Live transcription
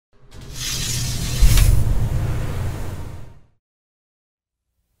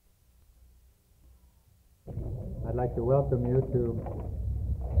like to welcome you to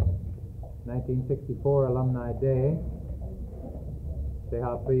 1964 Alumni Day. Say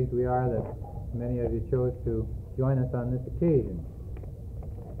how pleased we are that many of you chose to join us on this occasion.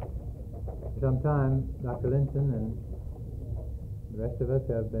 For some time, Dr. Linton and the rest of us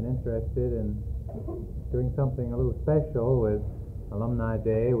have been interested in doing something a little special with Alumni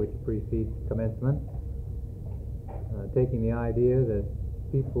Day, which precedes commencement, taking the idea that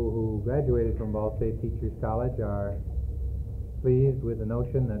people who graduated from Ball State Teachers College are pleased with the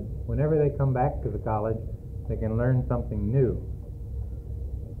notion that whenever they come back to the college, they can learn something new.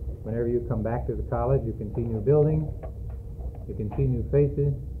 Whenever you come back to the college, you can see new buildings, you can see new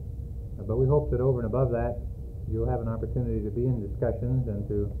faces, but we hope that over and above that, you'll have an opportunity to be in discussions and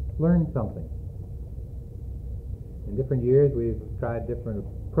to learn something. In different years, we've tried different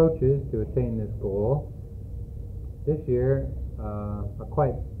approaches to attain this goal. This year, a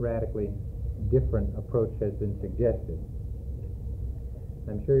quite radically different approach has been suggested.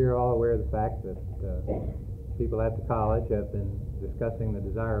 I'm sure you're all aware of the fact that people at the college have been discussing the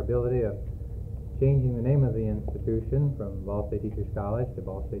desirability of changing the name of the institution from Ball State Teachers College to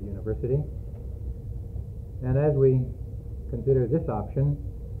Ball State University. And as we consider this option,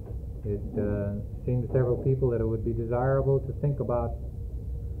 it seemed to several people that it would be desirable to think about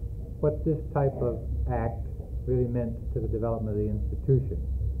what this type of act really meant to the development of the institution.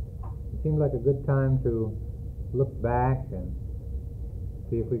 It seemed like a good time to look back and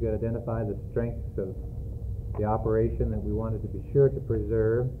see if we could identify the strengths of the operation that we wanted to be sure to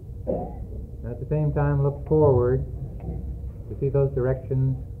preserve, and at the same time look forward to see those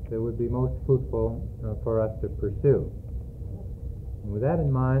directions that would be most fruitful for us to pursue. And with that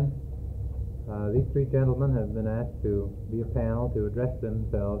in mind, these three gentlemen have been asked to be a panel to address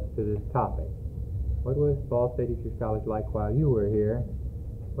themselves to this topic. What was Ball State Teachers College like while you were here?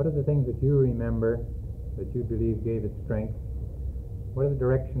 What are the things that you remember that you believe gave it strength? What are the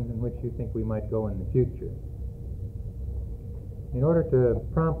directions in which you think we might go in the future? In order to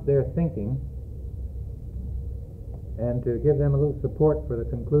prompt their thinking and to give them a little support for the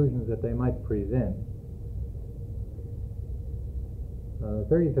conclusions that they might present, the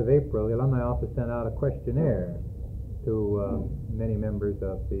 30th of April, the Alumni Office sent out a questionnaire to many members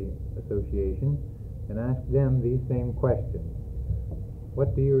of the association and asked them these same questions.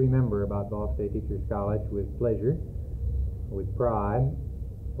 What do you remember about Ball State Teachers College with pleasure, with pride?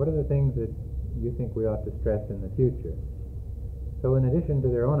 What are the things that you think we ought to stress in the future? So in addition to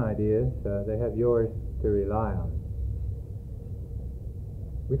their own ideas, they have yours to rely on.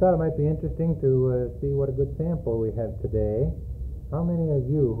 We thought it might be interesting to see what a good sample we have today. How many of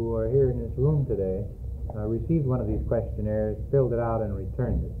you who are here in this room today received one of these questionnaires, filled it out, and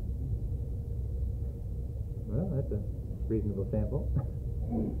returned it? Well, that's a reasonable sample.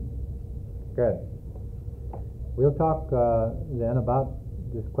 Good. We'll talk then about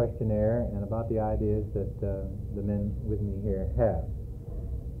this questionnaire and about the ideas that the men with me here have.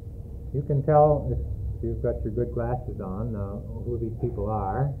 You can tell if you've got your good glasses on who these people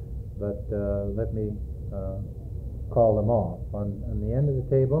are, but let me call them off. On the end of the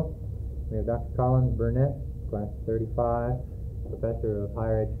table, we have Dr. Collins Burnett, class 35, professor of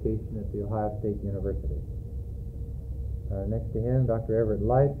higher education at the Ohio State University. Next to him, Dr. Everett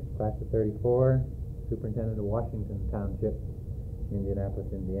Light, class of 34, superintendent of Washington Township,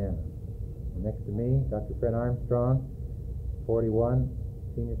 Indianapolis, Indiana. And next to me, Dr. Fred Armstrong, 41,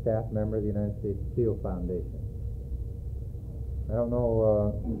 senior staff member of the United States Steel Foundation. I don't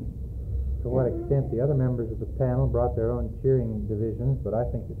know to what extent the other members of the panel brought their own cheering divisions, but I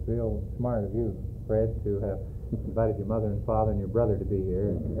think it's real smart of you, Fred, to have invited your mother and father and your brother to be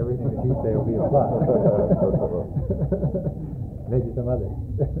here. Everything that you say will be a plus. Maybe some others.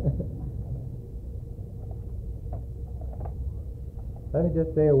 Let me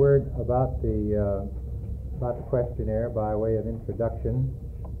just say a word about the questionnaire by way of introduction.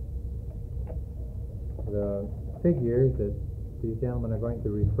 The figures that these gentlemen are going to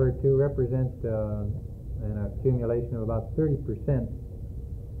refer to represent an accumulation of about 30%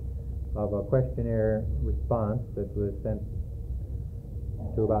 of a questionnaire response that was sent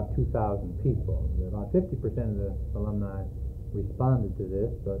to about 2,000 people. About 50% of the alumni responded to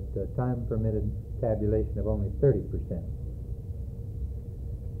this, but time permitted tabulation of only 30%.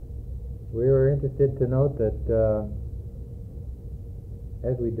 We were interested to note that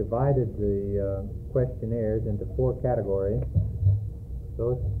as we divided the questionnaires into 4 categories,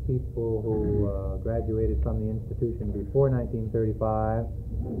 those people who graduated from the institution before 1935,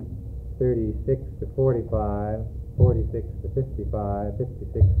 36 to 45, 46 to 55,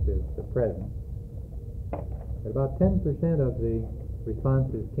 56 to the present. But about 10% of the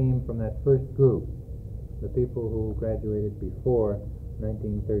responses came from that first group. the people who graduated before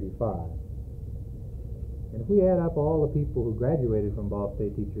 1935. And if we add up all the people who graduated from Ball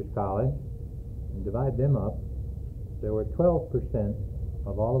State Teachers College and divide them up, there were 12%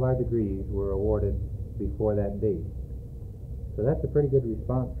 of all of our degrees were awarded before that date. So that's a pretty good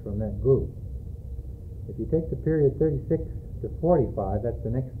response from that group. If you take the period 36 to 45, that's the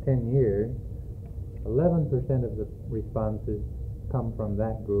next 10 years, 11% of the responses come from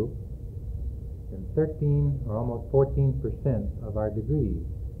that group, and 13 or almost 14% of our degrees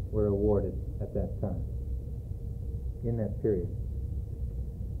were awarded at that time, in that period.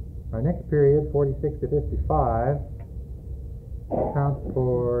 Our next period, 46 to 55, accounts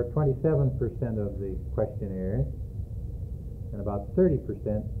for 27% of the questionnaires, and about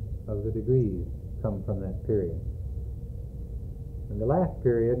 30% of the degrees come from that period. And the last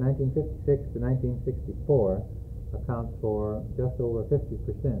period, 1956 to 1964, accounts for just over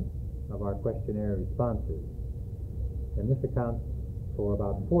 50% of our questionnaire responses. And this accounts for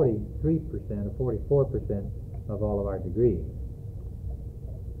about 43% or 44% of all of our degrees.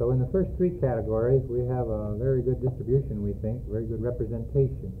 So in the first three categories, we have a very good distribution, we think, very good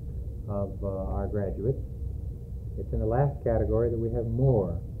representation of our graduates. It's in the last category that we have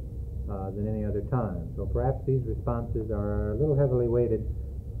more than any other time. So perhaps these responses are a little heavily weighted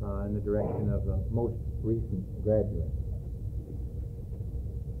in the direction of the most recent graduates.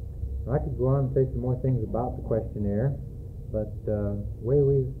 I could go on and say some more things about the questionnaire, but the way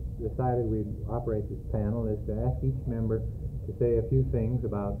we've decided we'd operate this panel is to ask each member to say a few things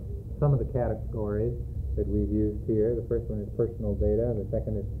about some of the categories that we've used here. The first one is personal data, the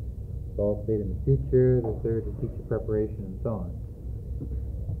second is Ball State in the future, the third is teacher preparation, and so on.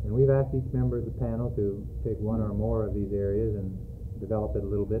 And we've asked each member of the panel to take one or more of these areas and develop it a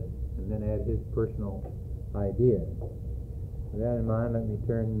little bit, and then add his personal ideas. With that in mind, let me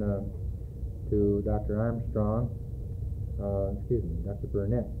turn to Dr. Armstrong, Dr.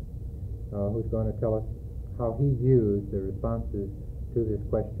 Burnett, who's going to tell us how he views the responses to this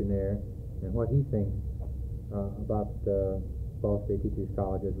questionnaire and what he thinks about Ball State Teachers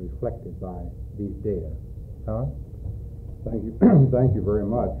College as reflected by these data. Tom? Thank you. Thank you very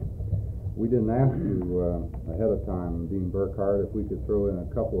much. We didn't ask you ahead of time, Dean Burkhardt, if we could throw in a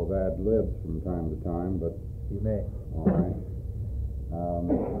couple of ad libs from time to time, but you may. All right.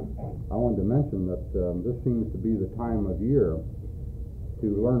 I wanted to mention that this seems to be the time of year to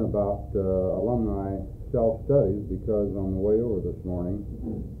learn about alumni self-studies, because on the way over this morning,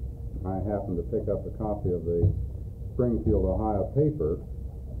 I happened to pick up a copy of the Springfield, Ohio paper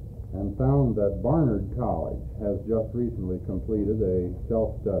and found that Barnard College has just recently completed a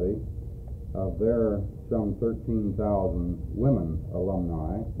self-study of their some 13,000 women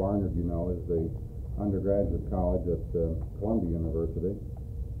alumni. Barnard, you know, is the undergraduate college at Columbia University.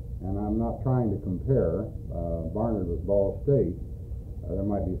 And I'm not trying to compare Barnard with Ball State. There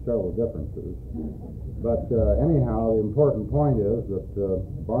might be several differences. But anyhow, the important point is that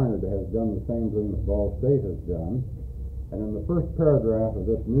Barnard has done the same thing that Ball State has done. And in the first paragraph of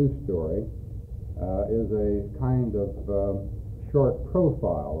this news story is a kind of short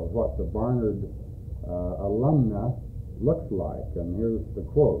profile of what the Barnard alumna looks like. And here's the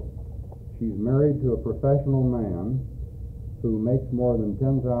quote. She's married to a professional man who makes more than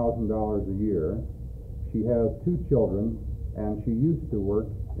 $10,000 a year. She has 2 children, and she used to work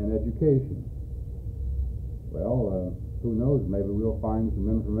in education. Well, who knows, maybe we'll find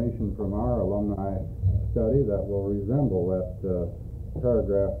some information from our alumni study that will resemble that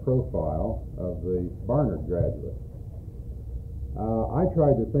paragraph profile of the Barnard graduate. I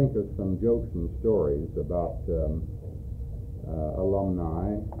tried to think of some jokes and stories about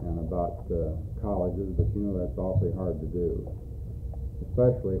alumni and about colleges, but you know that's awfully hard to do,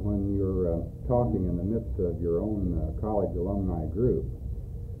 especially when you're talking in the midst of your own college alumni group.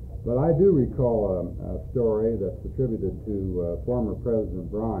 But I do recall a story that's attributed to former President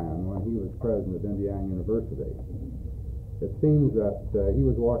Bryan when he was president of Indiana University. It seems that he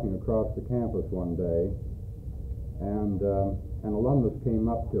was walking across the campus one day, and an alumnus came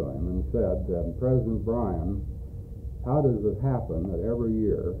up to him and said, President Bryan, how does it happen that every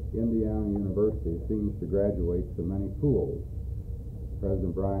year Indiana University seems to graduate so many fools?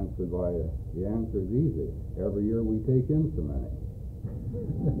 President Bryan said, why, the answer is easy. Every year we take in so many.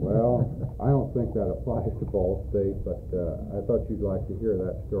 Well, I don't think that applies to Ball State, but I thought you'd like to hear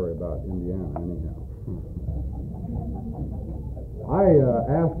that story about Indiana anyhow. I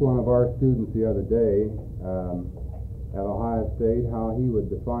asked one of our students the other day at Ohio State how he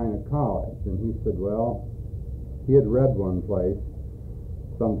would define a college, and he said, well, he had read one place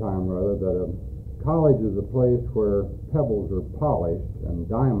sometime or other that a college is a place where pebbles are polished and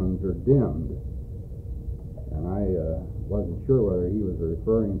diamonds are dimmed. and I wasn't sure whether he was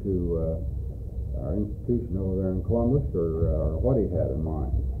referring to our institution over there in Columbus or what he had in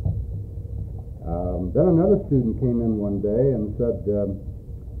mind. Then another student came in one day and said,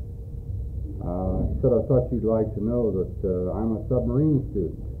 I thought you'd like to know that I'm a submarine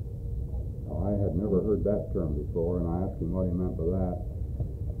student. Well, I had never heard that term before, and I asked him what he meant by that.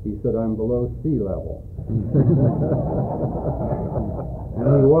 He said, I'm below sea level. And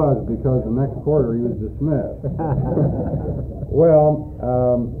he was, because the next quarter he was dismissed. Well,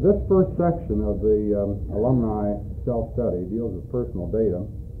 this first section of the alumni self-study deals with personal data,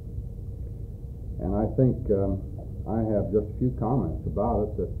 and I think I have just a few comments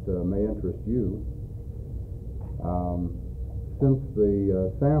about it that may interest you. Since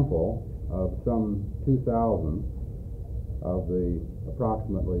the sample of some 2,000 of the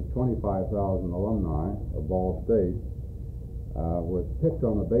approximately 25,000 alumni of Ball State was picked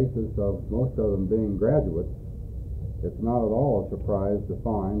on the basis of most of them being graduates, it's not at all a surprise to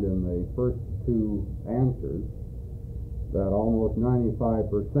find in the first two answers that almost 95%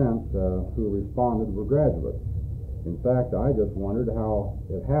 who responded were graduates. In fact, I just wondered how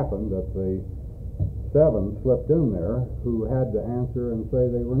it happened that the 7 slipped in there who had to answer and say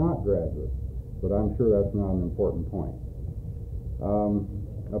they were not graduates, but I'm sure that's not an important point.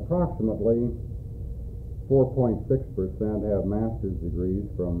 Approximately 4.6% have master's degrees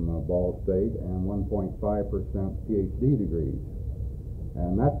from Ball State and 1.5% PhD degrees.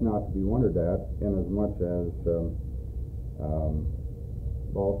 And that's not to be wondered at, in as much as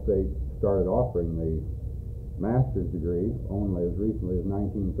Ball State started offering the master's degree only as recently as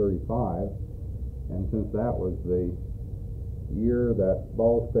 1935. And since that was the year that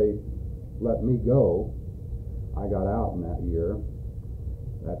Ball State let me go, I got out in that year.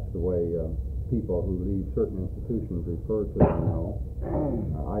 That's the way people who leave certain institutions refer to them now.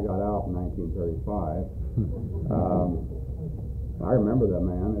 I got out in 1935. I remember that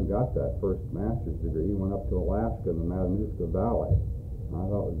man who got that first master's degree. He went up to Alaska in the Matanuska Valley. I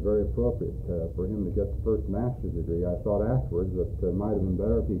thought it was very appropriate for him to get the first master's degree. I thought afterwards that it might have been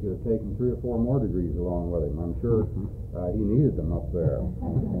better if he could have taken 3 or 4 more degrees along with him. I'm sure he needed them up there.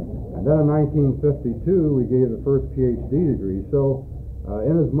 And then in 1952, we gave the first PhD degree. So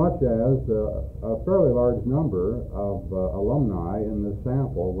inasmuch as a fairly large number of alumni in this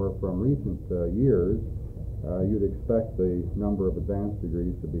sample were from recent years, you'd expect the number of advanced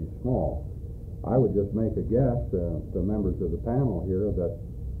degrees to be small. I would just make a guess to members of the panel here that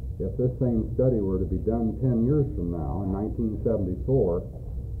if this same study were to be done 10 years from now, in 1974,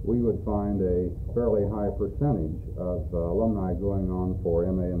 we would find a fairly high percentage of alumni going on for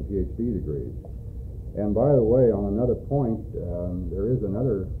MA and PhD degrees. And by the way, on another point, there is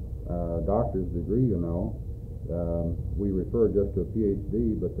another doctor's degree, you know. We refer just to a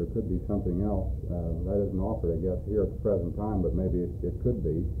PhD, but there could be something else. That isn't offered, I guess, here at the present time, but maybe it could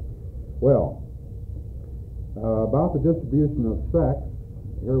be. Well, about the distribution of sex,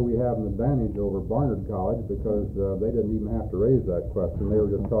 here we have an advantage over Barnard College because they didn't even have to raise that question. They were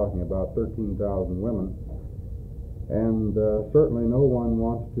just talking about 13,000 women. And certainly no one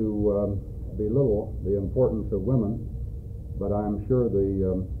wants to belittle the importance of women, but I'm sure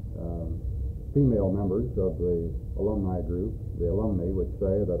the female members of the alumni group, the alumni, would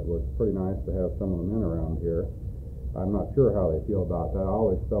say that it was pretty nice to have some of the men around here. I'm not sure how they feel about that. I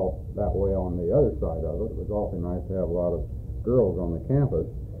always felt that way on the other side of it. It was awfully nice to have a lot of girls on the campus.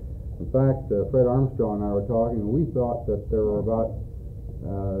 In fact, Fred Armstrong and I were talking, and we thought that there were about,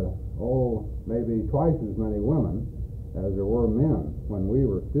 maybe twice as many women as there were men when we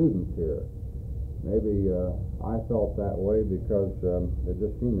were students here. Maybe I felt that way because it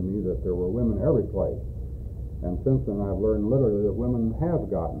just seemed to me that there were women every place. And since then I've learned literally that women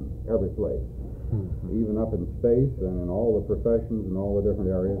have gotten every place, even up in space and in all the professions and all the different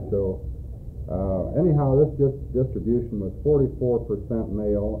areas. So anyhow, this distribution was 44%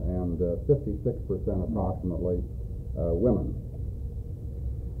 male and 56% approximately women.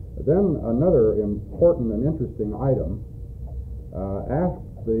 Then another important and interesting item asked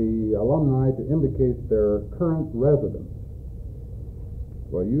the alumni to indicate their current residence.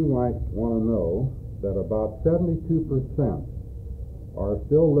 Well, you might want to know that about 72% are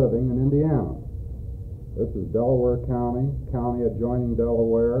still living in Indiana. This is Delaware County, county adjoining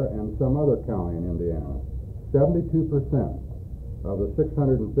Delaware, and some other county in Indiana. 72% of the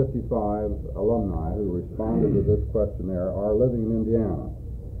 655 alumni who responded to this questionnaire are living in Indiana.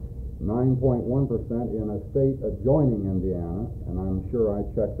 9.1% in a state adjoining Indiana, and I'm sure I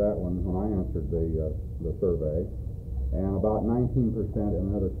checked that one when I answered the survey, and about 19% in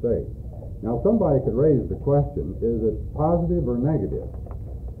another state. Now, somebody could raise the question, is it positive or negative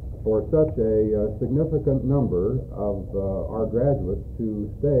for such a significant number of our graduates to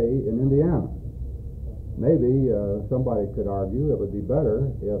stay in Indiana. Maybe somebody could argue it would be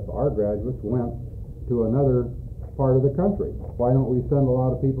better if our graduates went to another part of the country. Why don't we send a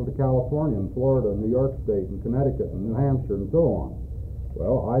lot of people to California and Florida, New York State, and Connecticut, and New Hampshire, and so on?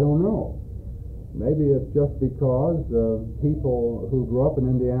 Well, I don't know. Maybe it's just because people who grew up in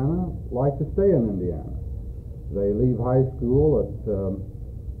Indiana like to stay in Indiana. They leave high school at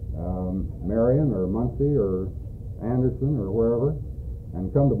Marion or Muncie or Anderson or wherever, and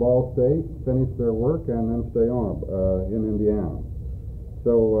come to Ball State, finish their work, and then stay on in Indiana.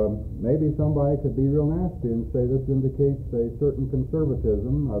 So maybe somebody could be real nasty and say this indicates a certain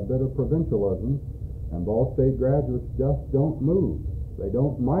conservatism, a bit of provincialism, and Ball State graduates just don't move. They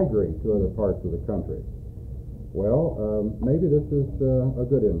don't migrate to other parts of the country. Well, maybe this is a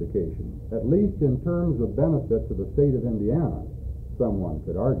good indication. At least in terms of benefit to the state of Indiana, someone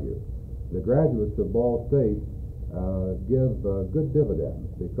could argue. The graduates of Ball State give good dividends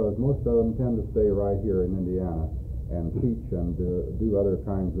because most of them tend to stay right here in Indiana and teach and do other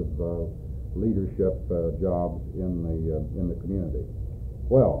kinds of leadership jobs in the community.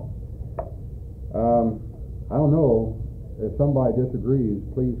 Well, I don't know. If somebody disagrees,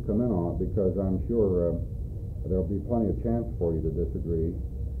 please come in on it, because I'm sure there'll be plenty of chance for you to disagree.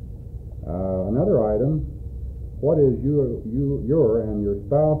 Another item: what is your and your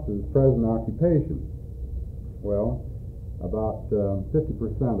spouse's present occupation? Well, about 50%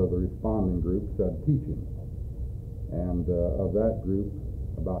 of the responding group said teaching, and of that group,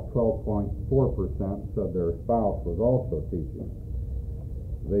 about 12.4% said their spouse was also teaching.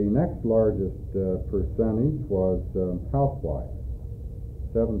 The next largest percentage was housewives.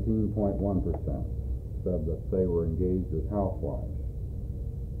 17.1% said that they were engaged as housewives.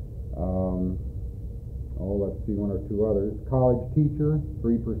 Let's see one or two others. College teacher,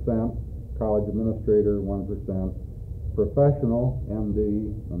 3%. College administrator, 1%. Professional,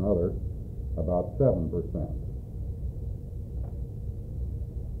 MD, and other, about 7%.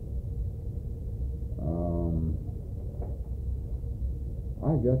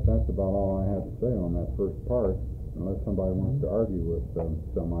 I guess that's about all I have to say on that first part, unless somebody wants to argue with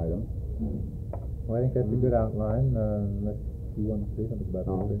some item. Well, I think that's a good outline. You want to say something about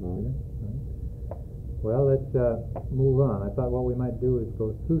that? No. Well, let's move on. I thought what we might do is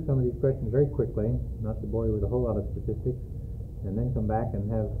go through some of these questions very quickly, not to bore you with a whole lot of statistics, and then come back and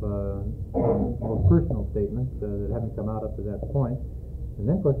have some more personal statements that haven't come out up to that point. And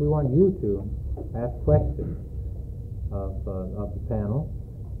then, of course, we want you to ask questions of the panel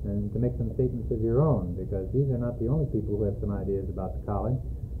and to make some statements of your own, because these are not the only people who have some ideas about the college.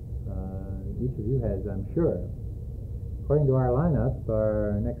 Each of you has, I'm sure. According to our lineup,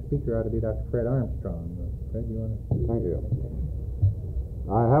 our next speaker ought to be Dr. Fred Armstrong. Fred, you want to? Thank you.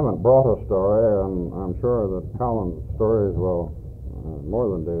 I haven't brought a story, and I'm sure that Colin's stories will more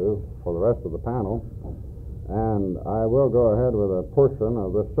than do for the rest of the panel. And I will go ahead with a portion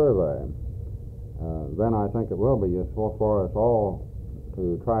of this survey. Then I think it will be useful for us all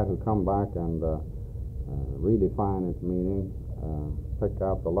to try to come back and redefine its meaning, pick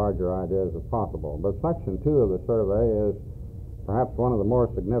out the larger ideas if possible. But section 2 of the survey is perhaps one of the more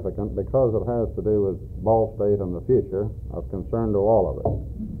significant because it has to do with Ball State and the future, of concern to all of us.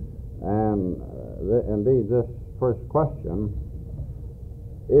 And indeed, this first question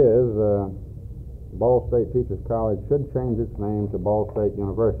is Ball State Teachers College should change its name to Ball State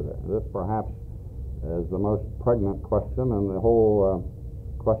University. This perhaps is the most pregnant question in the whole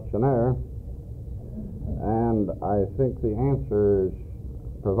questionnaire, and I think the answers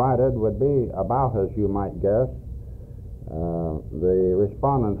provided would be about as you might guess. The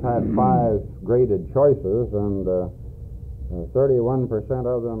respondents had 5 graded choices, and 31%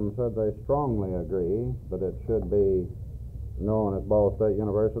 of them said they strongly agree that it should be known as Ball State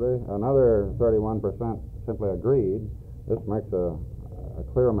University. Another 31% simply agreed. This makes a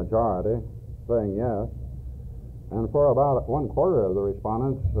clear majority saying yes. And for about 1/4 of the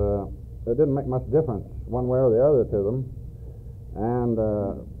respondents, it didn't make much difference one way or the other to them. And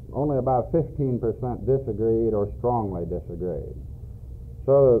only about 15% disagreed or strongly disagreed.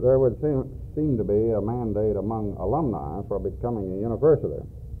 So there would seem to be a mandate among alumni for becoming a university.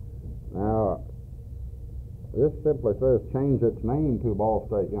 Now, this simply says change its name to Ball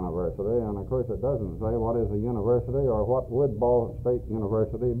State University, and of course it doesn't say what is a university or what would Ball State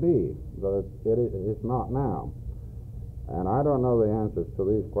University be, but it's not now. And I don't know the answers to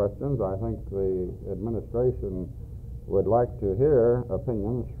these questions. I think the administration would like to hear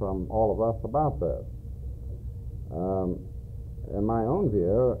opinions from all of us about this. In my own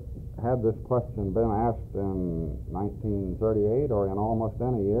view, had this question been asked in 1938 or in almost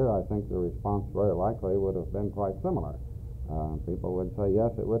any year, I think the response very likely would have been quite similar. People would say,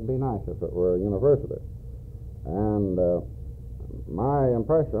 yes, it would be nice if it were a university. And my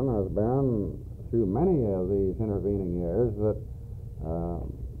impression has been, through many of these intervening years, that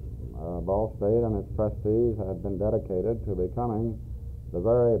Ball State and its trustees had been dedicated to becoming the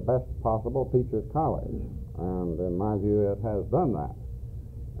very best possible teachers' college. And in my view, it has done that.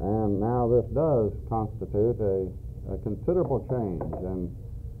 And now this does constitute a considerable change in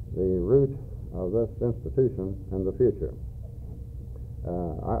the route of this institution in the future.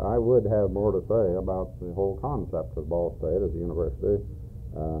 I would have more to say about the whole concept of Ball State as a university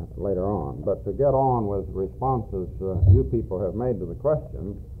later on. But to get on with responses you people have made to the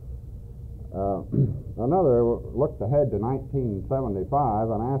question, another looked ahead to 1975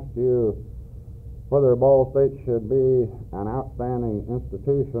 and asked you whether Ball State should be an outstanding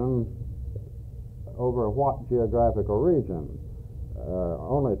institution over what geographical region.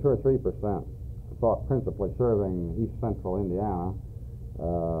 Only 2 or 3% thought principally serving East Central Indiana,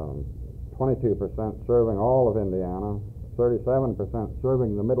 22% serving all of Indiana, 37%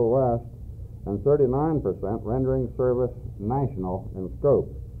 serving the Middle West, and 39% rendering service national in scope.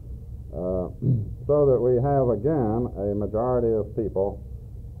 So that we have again a majority of people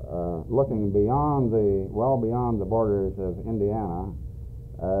looking well beyond the borders of Indiana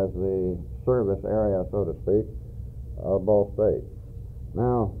as the service area, so to speak, of Ball State.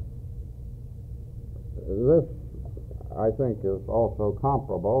 Now, this, I think, is also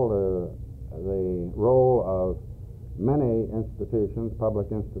comparable to the role of many institutions,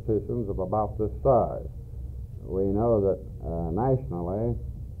 public institutions of about this size. We know that nationally,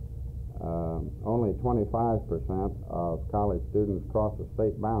 only 25% of college students cross the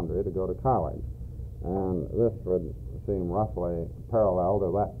state boundary to go to college. And this would seem roughly parallel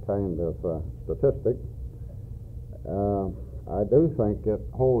to that kind of statistic. I do think it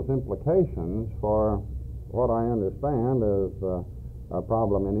holds implications for what I understand is a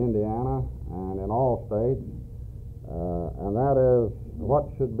problem in Indiana and in all states, and that is what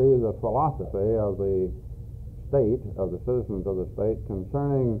should be the philosophy of the state, of the citizens of the state,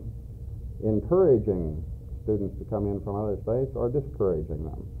 concerning encouraging students to come in from other states or discouraging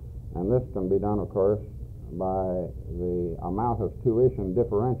them. And this can be done, of course, by the amount of tuition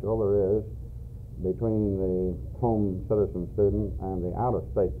differential there is between the home citizen student and the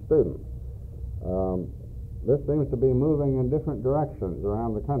out-of-state student. This seems to be moving in different directions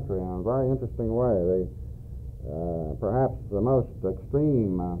around the country in a very interesting way. Perhaps the most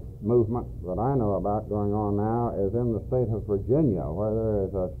extreme movement that I know about going on now is in the state of Virginia, where there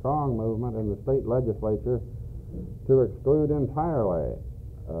is a strong movement in the state legislature to exclude entirely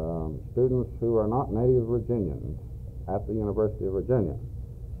students who are not native Virginians at the University of Virginia.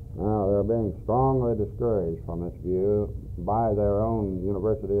 Now, they're being strongly discouraged from this view by their own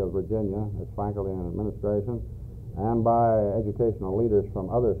University of Virginia, its faculty and administration, and by educational leaders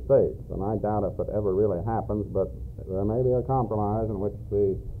from other states. And I doubt if it ever really happens, but there may be a compromise in which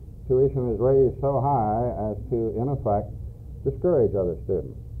the tuition is raised so high as to, in effect, discourage other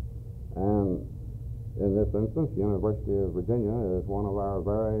students. And in this instance, the University of Virginia is one of our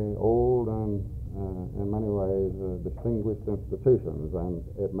very old and, in many ways, distinguished institutions, and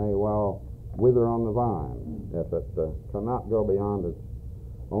it may well wither on the vine if it cannot go beyond its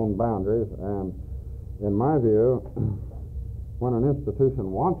own boundaries. And in my view, when an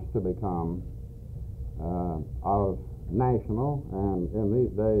institution wants to become of national and, in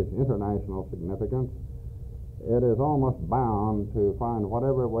these days, international significance, it is almost bound to find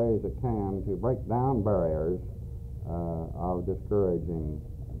whatever ways it can to break down barriers of discouraging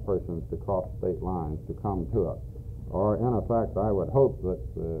persons to cross state lines to come to it. Or, in effect, I would hope that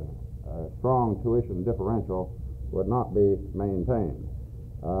a strong tuition differential would not be maintained.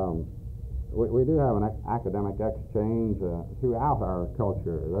 We do have an academic exchange throughout our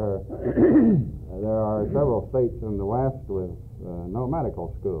culture. There are several states in the West with no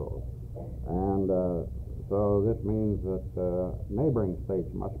medical schools, and so this means that neighboring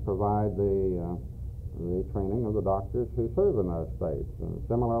states must provide the training of the doctors who serve in those states. And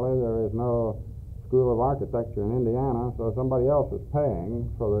similarly, there is no School of Architecture in Indiana, so somebody else is paying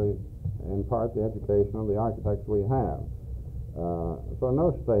for in part, the education of the architects we have. So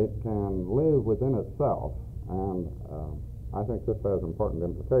no state can live within itself, and I think this has important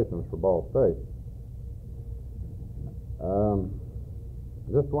implications for Ball State.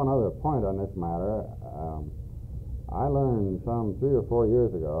 Just one other point on this matter. I learned some 3 or 4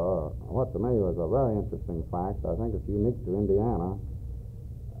 years ago what to me was a very interesting fact. I think it's unique to Indiana.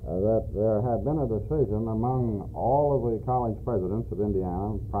 that there had been a decision among all of the college presidents of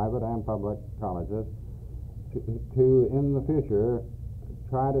Indiana, private and public colleges, to in the future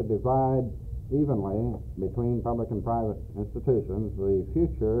try to divide evenly between public and private institutions the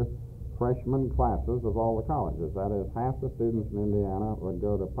future freshman classes of all the colleges. That is, half the students in Indiana would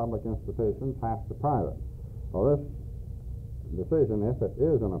go to public institutions, half to private. Well, this decision, if it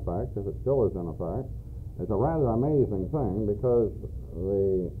is in effect, if it still is in effect, is a rather amazing thing, because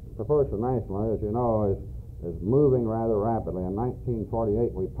the proportion nationally, as you know, is moving rather rapidly. In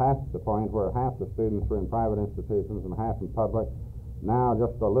 1948, we passed the point where half the students were in private institutions and half in public. Now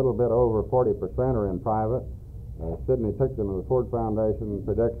just a little bit over 40% are in private. Sidney Tickton of the Ford Foundation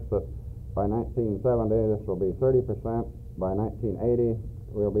predicts that by 1970 this will be 30%. By 1980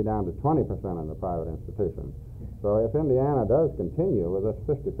 we'll be down to 20% in the private institutions. So if Indiana does continue with this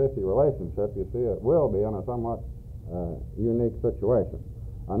 50-50 relationship, you see it will be in a somewhat unique situation.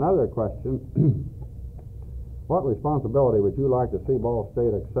 Another question, what responsibility would you like to see Ball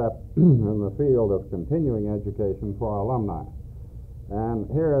State accept in the field of continuing education for alumni?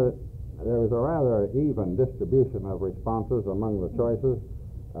 And here there was a rather even distribution of responses among the choices.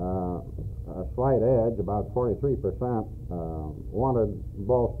 A slight edge, about 43%, wanted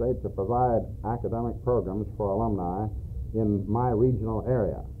Ball State to provide academic programs for alumni in my regional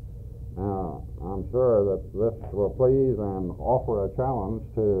area. Now, I'm sure that this will please and offer a challenge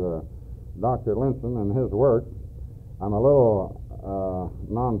to Dr. Linson and his work. I'm a little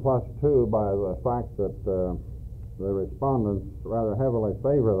nonplussed, too, by the fact that the respondents rather heavily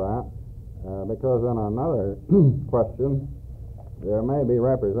favor that, because in another question, there may be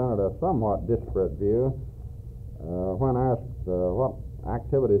represented a somewhat disparate view. When asked what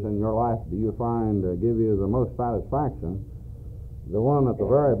activities in your life do you find give you the most satisfaction, the one at the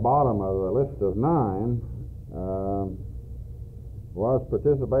very bottom of the list of 9 was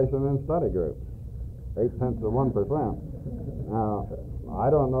participation in study groups, 0.8%. Now,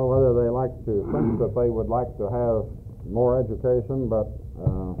 I don't know whether they like to think that they would like to have more education, but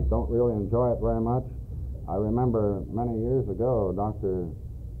don't really enjoy it very much. I remember many years ago Dr.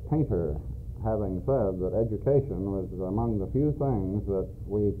 Painter having said that education was among the few things that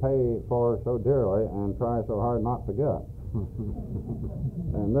we pay for so dearly and try so hard not to get.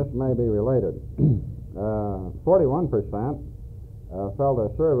 And this may be related. 41% felt a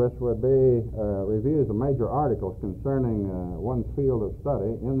service would be reviews of major articles concerning one's field of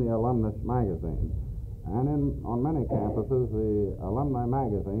study in the Alumnus magazine. And on many campuses, the Alumni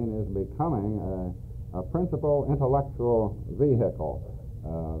magazine is becoming a principal intellectual vehicle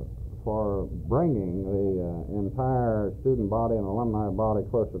for bringing the entire student body and alumni body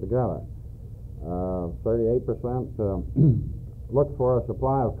closer together. 38% look for a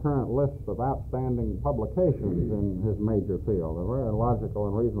supply of current lists of outstanding publications in his major field, a very logical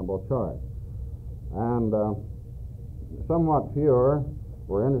and reasonable choice. And somewhat fewer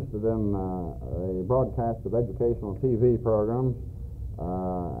were interested in a broadcast of educational TV programs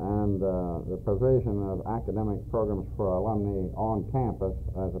and the provision of academic programs for alumni on campus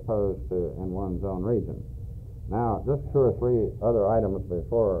as opposed to in one's own region. Now, just 2 or 3 other items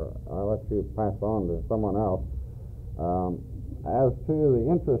before I let you pass on to someone else. As to the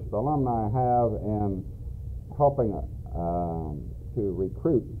interest alumni have in helping to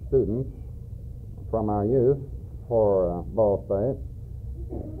recruit students from our youth for Ball State,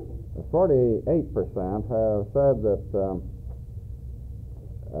 48% have said that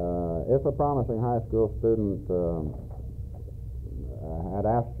if a promising high school student had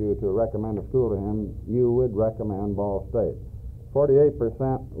asked you to recommend a school to him, you would recommend Ball State.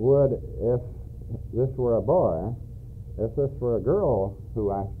 48% would if this were a boy. If this were a girl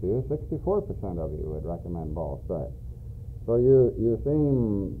who asked you, 64% of you would recommend Ball State. So you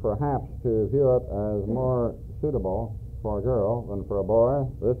seem perhaps to view it as more suitable for a girl than for a boy.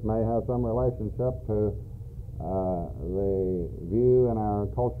 This may have some relationship to the view in our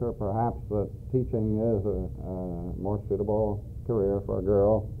culture perhaps that teaching is a more suitable career for a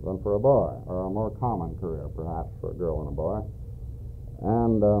girl than for a boy, or a more common career perhaps for a girl than a boy.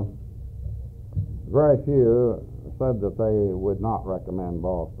 And very few said that they would not recommend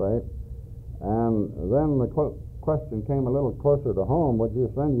Ball State. And then the question came a little closer to home: would you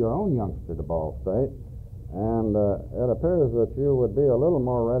send your own youngster to Ball State? And it appears that you would be a little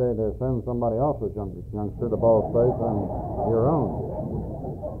more ready to send somebody else's youngster to Ball State than your own.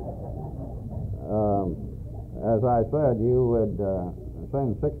 As I said, you would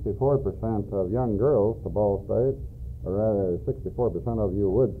send 64% of young girls to Ball State, or rather 64% of you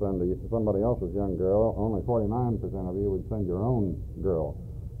would send somebody else's young girl. Only 49% of you would send your own girl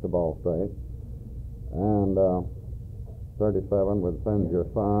to Ball State. And 37 would send your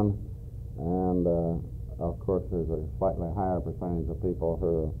son, and of course there's a slightly higher percentage of people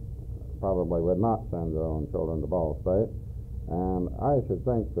who probably would not send their own children to Ball State. And I should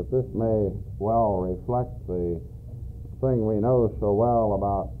think that this may well reflect the thing we know so well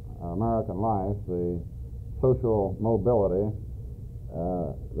about American life, the social mobility,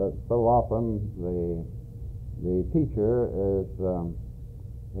 that so often the teacher is,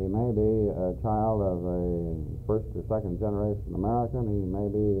 he may be a child of a first or second generation American, he may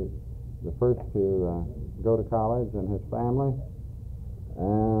be the first to go to college in his family,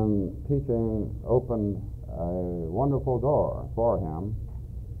 and teaching opened a wonderful door for him.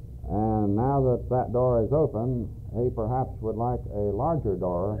 And now that that door is open, he perhaps would like a larger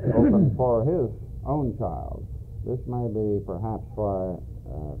door open for his own child. This may be perhaps why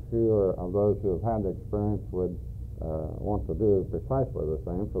fewer of those who have had the experience would want to do precisely the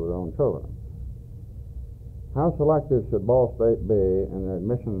same for their own children. How selective should Ball State be in their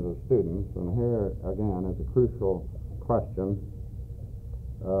admissions of students? And here again is a crucial question.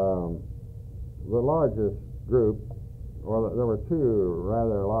 The largest group, well, there were two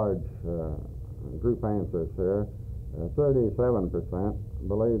rather large group answers here. 37%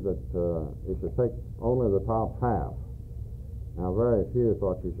 believed that you should take only the top half. Now, very few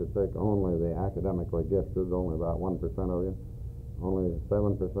thought you should take only the academically gifted, only about 1% of you. Only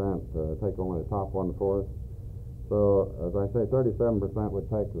 7% take only the top 1/4. So, as I say, 37% would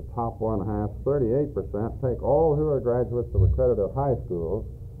take the top 1/2. 38% take all who are graduates of accredited high schools,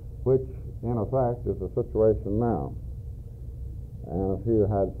 which, in effect, is the situation now. And a few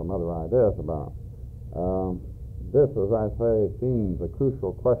had some other ideas about it. This, as I say, seems a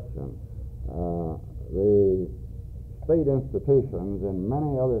crucial question. The state institutions in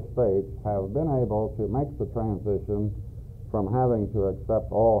many other states have been able to make the transition from having to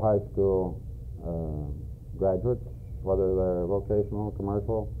accept all high school graduates, whether they're vocational,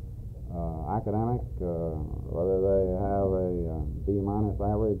 commercial, academic, whether they have a B-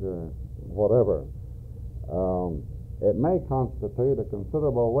 average or whatever. It may constitute a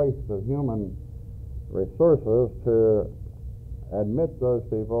considerable waste of human resources to admit those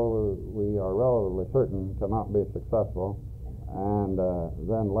people who we are relatively certain cannot be successful, and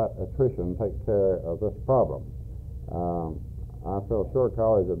then let attrition take care of this problem. I feel sure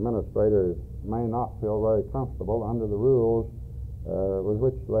college administrators may not feel very comfortable under the rules with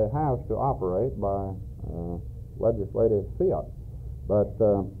which they have to operate by legislative fiat. But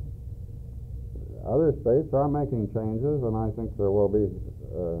other states are making changes, and I think there will be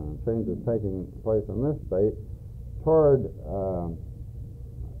changes taking place in this state toward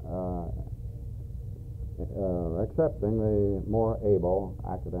accepting the more able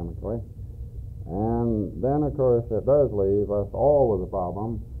academically. And then, of course, it does leave us all with the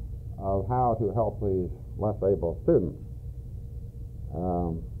problem of how to help these less able students.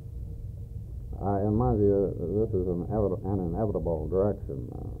 In my view, this is an inevitable direction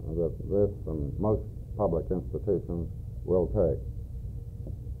that this and most public institutions will take.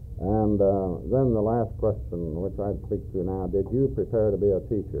 And then the last question, which I'd speak to now, did you prepare to be a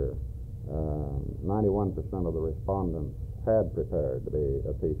teacher? 91% of the respondents had prepared to be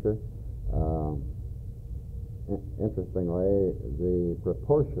a teacher. Interestingly, the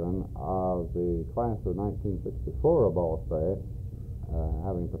proportion of the class of 1964 of Ball State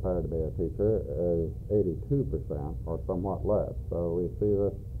having prepared to be a teacher is 82% or somewhat less. So we see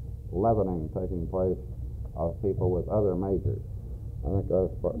this leavening taking place of people with other majors. I think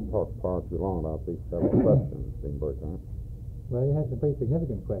I've talked far too long about these several questions, Dean Burkhardt. Well, you had some pretty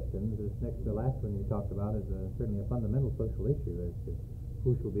significant questions. This next to the last one you talked about is certainly a fundamental social issue as to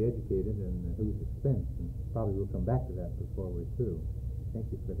who shall be educated and whose expense. And probably we'll come back to that before we're through. Thank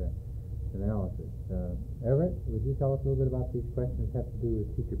you for that analysis. Everett, would you tell us a little bit about these questions that have to do with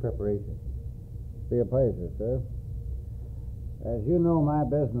teacher preparation? Be a pleasure, sir. As you know, my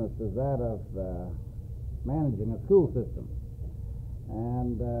business is that of managing a school system.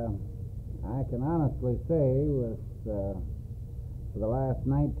 And I can honestly say for the last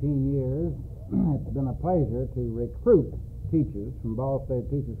 19 years, it's been a pleasure to recruit teachers from Ball State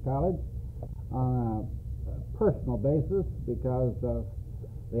Teachers College on a personal basis because of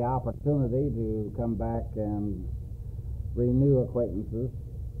the opportunity to come back and renew acquaintances.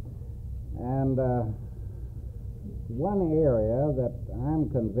 And one area that I'm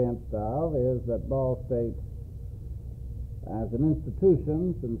convinced of is that Ball State, as an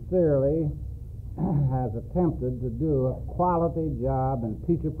institution, sincerely has attempted to do a quality job in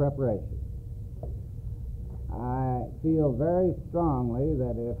teacher preparation. I feel very strongly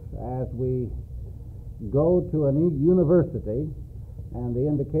that as we go to a university, and the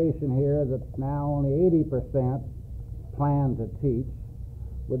indication here that now only 80% plan to teach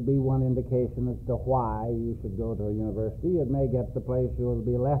would be one indication as to why you should go to a university. It may get to the place you will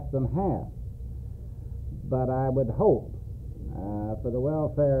be less than half. But I would hope, for the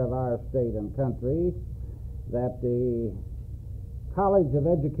welfare of our state and country, that the College of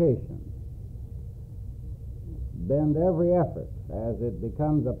Education bend every effort as it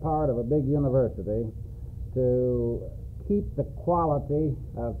becomes a part of a big university to keep the quality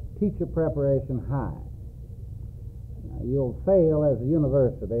of teacher preparation high. You'll fail as a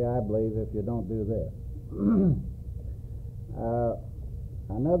university, I believe, if you don't do this.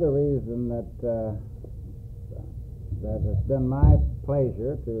 Another reason that it's been my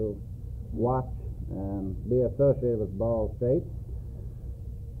pleasure to watch and be associated with Ball State,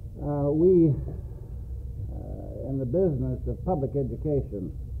 we, in the business of public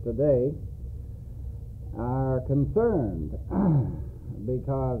education today, are concerned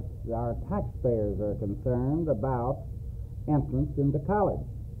because our taxpayers are concerned about entrance into college.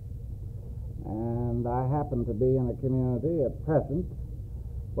 And I happen to be in a community at present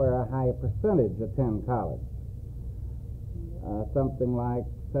where a high percentage attend college, something like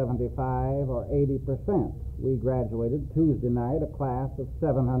 75 or 80%. We graduated Tuesday night a class of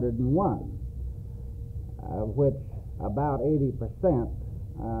 701, of which about 80%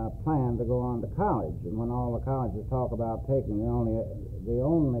 plan to go on to college. And when all the colleges talk about taking the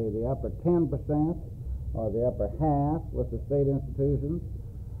upper 10% or the upper half with the state institutions,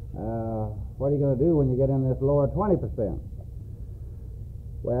 what are you going to do when you get in this lower 20%?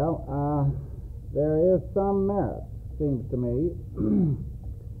 Well, there is some merit, seems to me,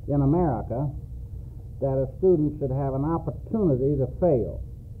 in America, that a student should have an opportunity to fail.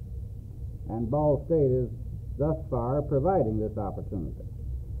 And Ball State is thus far providing this opportunity.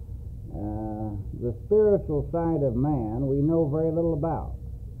 The spiritual side of man we know very little about.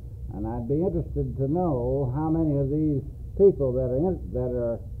 And I'd be interested to know how many of these people that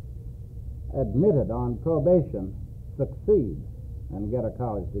are admitted on probation succeed and get a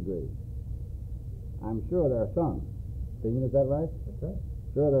college degree. I'm sure there are some. Stephen, is that right? That's right.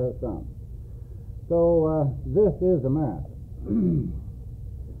 Sure there are some. So this is America.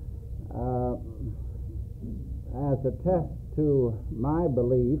 As a test to my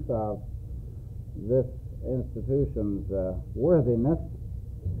belief of this institution's worthiness,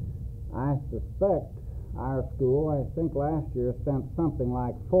 I suspect our school, I think last year, sent something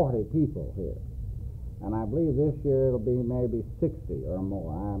like 40 people here. And I believe this year it'll be maybe 60 or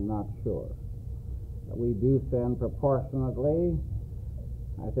more. I'm not sure. We do send proportionately.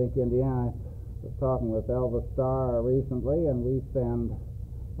 I think Indiana was talking with Elvis Starr recently, and we send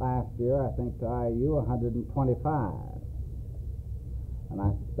last year, I think, to IU 125. And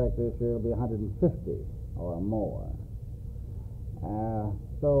I suspect this year it'll be 150 or more.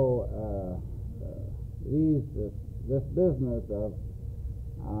 This business of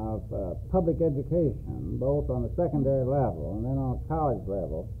public education, both on the secondary level and then on the college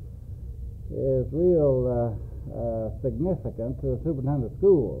level, is real significant to the superintendent of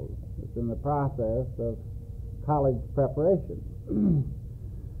schools. It's in the process of college preparation.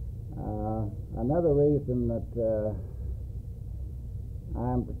 Another reason that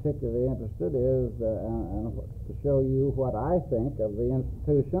I'm particularly interested is to show you what I think of the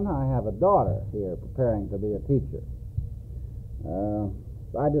institution. I have a daughter here preparing to be a teacher.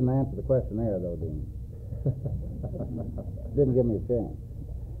 I didn't answer the questionnaire, though, Dean. Didn't give me a chance.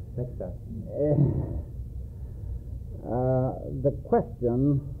 Next time. The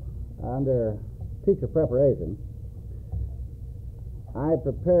question under teacher preparation, I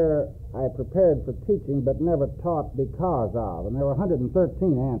prepared for teaching but never taught because of, and there were 113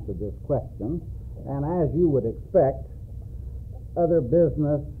 answered this question, and as you would expect, other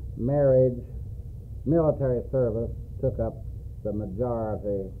business, marriage, military service took up the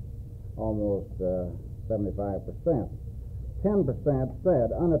majority, almost 75%. 10%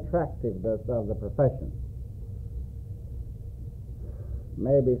 said unattractiveness of the profession.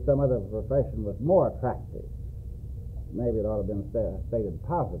 Maybe some other profession was more attractive. Maybe it ought to have been stated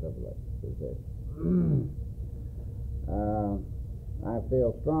positively, you see. I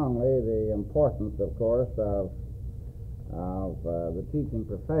feel strongly the importance, of course, of the teaching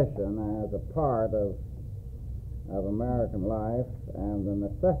profession as a part of American life, and the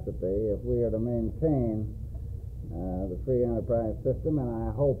necessity, if we are to maintain the free enterprise system, and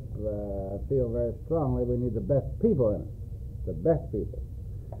I hope, I feel very strongly we need the best people in it, the best people.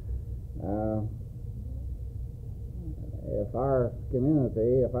 If our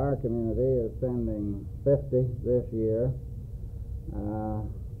community is sending 50 this year,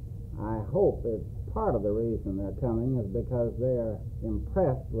 I hope it's part of the reason they're coming is because they're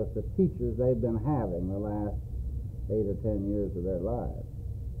impressed with the teachers they've been having the 8 or 10 years of their lives.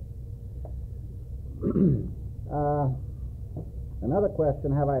 Another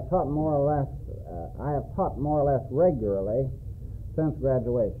question, have I taught more or less, I have taught more or less regularly since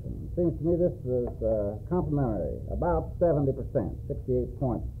graduation. It seems to me this is complimentary, about 70%,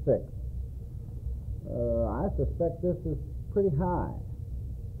 68.6. I suspect this is pretty high.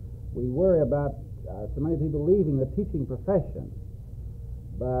 We worry about so many people leaving the teaching profession,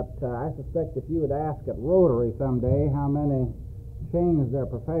 but I suspect if you would ask at Rotary someday how many change their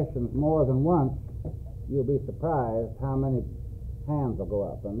professions more than once, you'll be surprised how many hands will go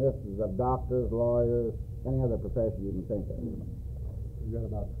up. And this is of doctors, lawyers, any other profession you can think of. We've got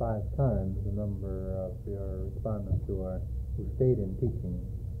about 5 times the number of your respondents who stayed in teaching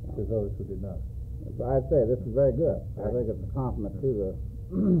to those who did not. So I'd say this is very good. I think it's a compliment to the.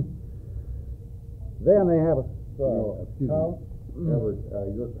 Then they have a. Excuse me, Everett,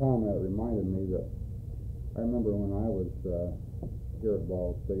 your comment reminded me that I remember when I was here at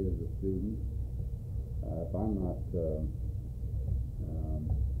Ball State as a student. If I'm not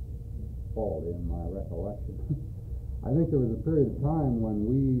faulty in my recollection, I think there was a period of time when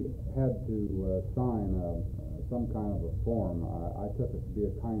we had to sign some kind of a form. I took it to be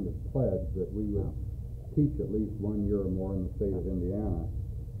a kind of pledge that we would teach at least 1 year or more in the state of Indiana.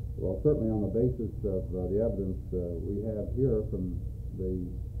 Well, certainly on the basis of the evidence we have here from the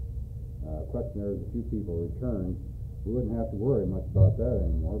questionnaires that you people returned, we wouldn't have to worry much about that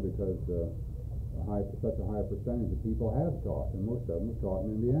anymore because such a high percentage of people have taught, and most of them have taught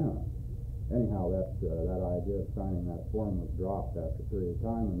in Indiana. Anyhow, that idea of signing that form was dropped after a period of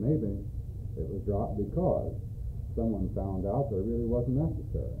time, and maybe it was dropped because someone found out that it really wasn't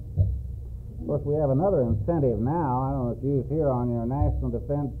necessary. Of course, we have another incentive now. I don't know if it's used here on your national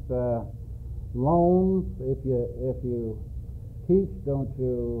defense loans. If you teach, don't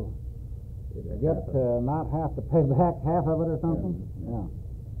you get to not have to pay back half of it or something? Yeah.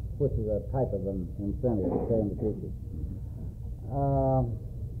 Which is a type of an incentive to stay in the teaching.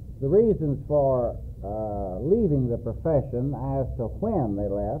 The reasons for leaving the profession as to when they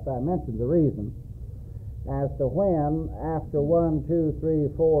left, I mentioned the reasons. As to when, after 1, 2,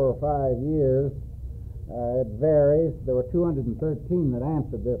 3, 4, or 5 years, it varies. There were 213 that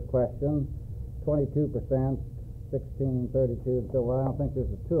answered this question, 22%, 16, 32, and so on. I don't think this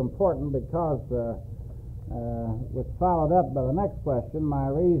is too important because was followed up by the next question. My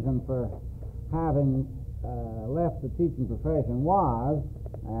reason for having left the teaching profession was,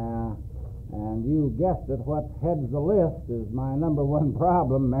 and you guessed it, what heads the list is my number one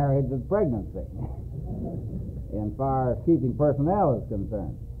problem, marriage and pregnancy, in far as keeping personnel is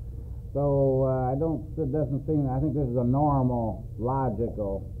concerned. So it doesn't seem, I think this is a normal,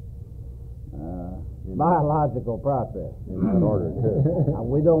 logical, biological process. In that order, too.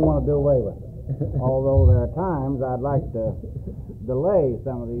 We don't want to do away with it. Although there are times I'd like to delay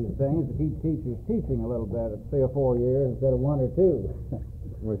some of these things to keep teachers teaching a little bit at 3 or 4 years instead of 1 or 2.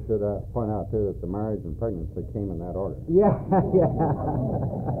 We should point out, too, that the marriage and pregnancy came in that order. Yeah, yeah.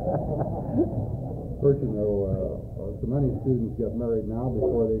 First, you know, so many students get married now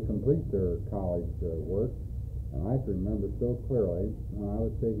before they complete their college work. And I can remember so clearly when I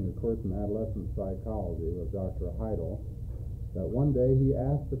was taking a course in adolescent psychology with Dr. Heidel, that one day he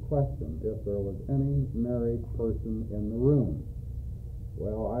asked the question if there was any married person in the room.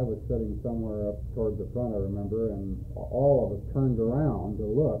 Well, I was sitting somewhere up toward the front, I remember, and all of us turned around to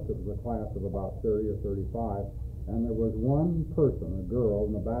look. It was a class of about 30 or 35, and there was one person, a girl,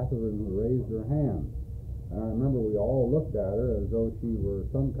 in the back of the room who raised her hand. And I remember we all looked at her as though she were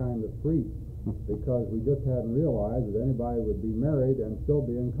some kind of freak, because we just hadn't realized that anybody would be married and still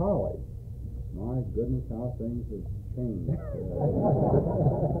be in college. My goodness, how things have changed.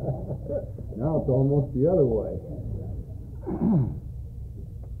 Now it's almost the other way.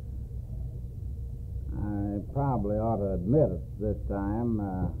 I probably ought to admit it this time,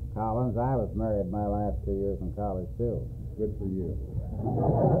 Collins, I was married my last 2 years in college, too. Good for you.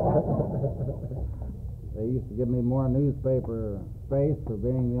 They used to give me more newspaper space for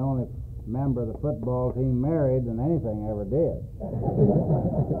being the only member of the football team married than anything I ever did.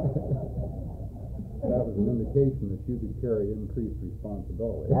 That was an indication that you could carry increased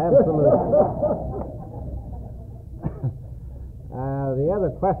responsibility. Absolutely. The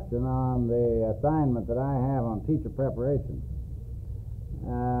other question on the assignment that I have on teacher preparation,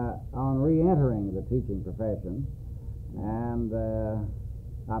 on re-entering the teaching profession, and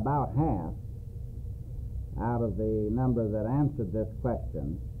about half out of the number that answered this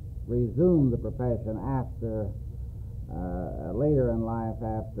question resumed the profession after later in life,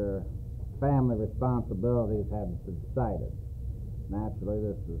 after family responsibilities had subsided. Naturally,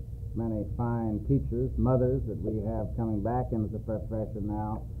 this is many fine teachers, mothers that we have coming back into the profession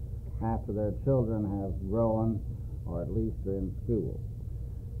now after their children have grown or at least are in school.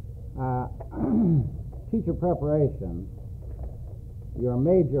 Teacher preparation, your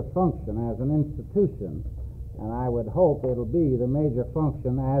major function as an institution, and I would hope it'll be the major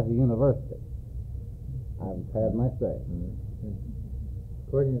function as a university. I've had my say.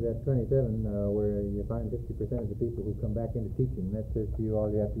 According to that 27, where you find 50% of the people who come back into teaching, that says to you all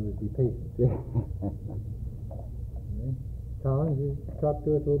you have to do is be patient. Yeah. Okay. Collins, you talk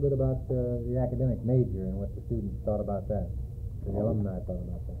to us a little bit about the academic major and what the students thought about that, the alumni thought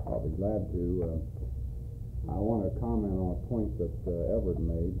about that. I'll be glad to. I want to comment on a point that Everett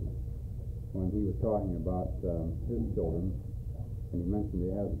made when he was talking about his children, and he mentioned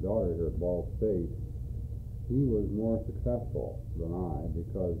he has a daughter here at Ball State. He was more successful than I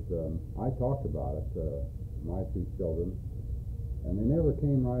because I talked about it, my two children, and they never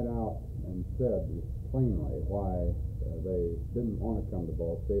came right out and said plainly why they didn't want to come to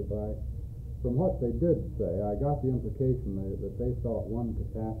Ball State, but from what they did say, I got the implication that they thought one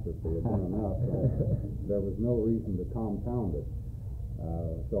catastrophe had been enough, and there was no reason to compound it.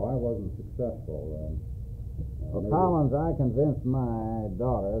 So I wasn't successful. Well, Collins, I convinced my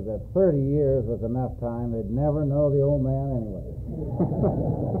daughter that 30 years was enough time. They'd never know the old man anyway.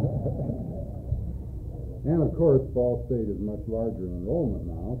 And, of course, Ball State is much larger in enrollment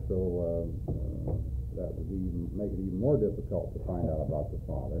now, so that would make it even more difficult to find out about the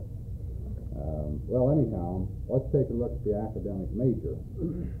father. Well, anyhow, let's take a look at the academic major.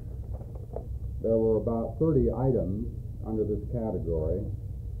 There were about 30 items under this category,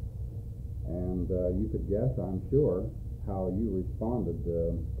 and you could guess, I'm sure, how you responded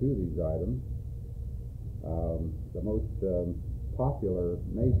to these items. The most popular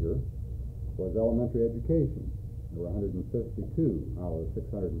major was elementary education. There were 152 out of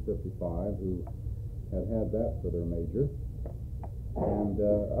 655 who had that for their major. And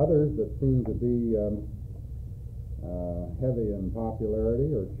others that seemed to be heavy in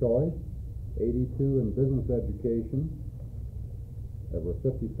popularity or choice, 82 in business education. There were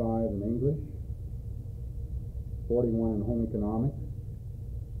 55 in English, 41 in home economics,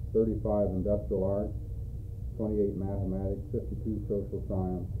 35 industrial arts, 28 mathematics, 52 social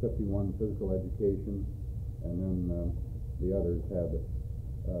science, 51 physical education, and then the others had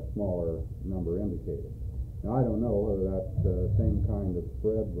a smaller number indicated. Now, I don't know whether that same kind of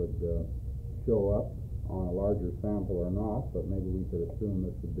spread would show up on a larger sample or not, but maybe we could assume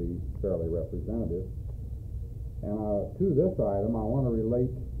this would be fairly representative. And to this item, I want to relate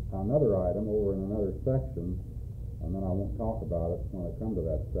another item over in another section, and then I won't talk about it when I come to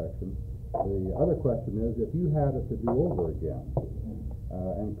that section. The other question is, if you had it to do over again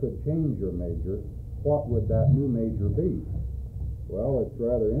and could change your major, what would that new major be? Well, it's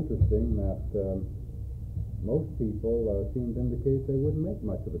rather interesting that most people seem to indicate they wouldn't make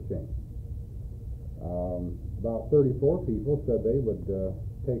much of a change. About 34 people said they would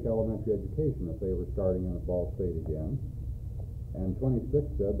take elementary education if they were starting in at Ball State again, and 26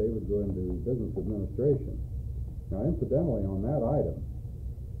 said they would go into business administration. Now, incidentally, on that item,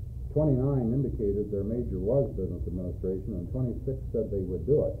 29 indicated their major was business administration, and 26 said they would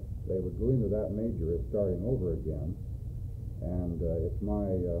do it. They would go into that major as starting over again, and it's my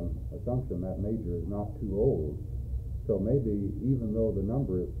assumption that major is not too old. So maybe, even though the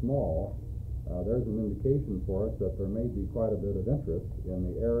number is small, there's an indication for us that there may be quite a bit of interest in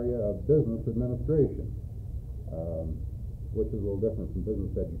the area of business administration, which is a little different from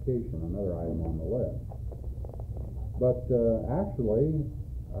business education, another item on the list. But actually,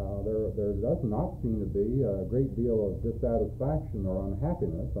 there does not seem to be a great deal of dissatisfaction or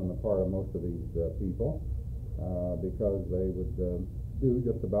unhappiness on the part of most of these people, because they would do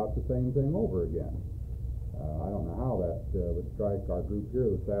just about the same thing over again. I don't know how that would strike our group here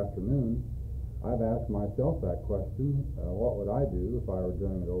this afternoon. I've asked myself that question, what would I do if I were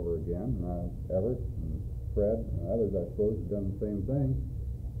doing it over again? Everett and Fred and others, I suppose, have done the same thing.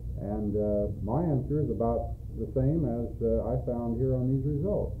 And my answer is about the same as I found here on these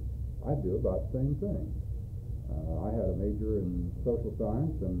results. I'd do about the same thing. I had a major in social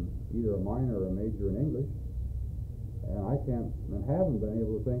science and either a minor or a major in English, and I can't and haven't been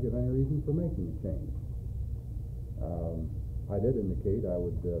able to think of any reason for making a change. I did indicate I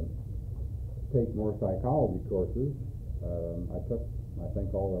would take more psychology courses. I took, I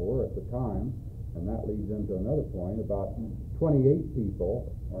think, all there were at the time, and that leads into another point. About 28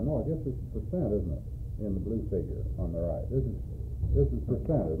 people, or no, I guess it's percent, isn't it, in the blue figure on the right? This is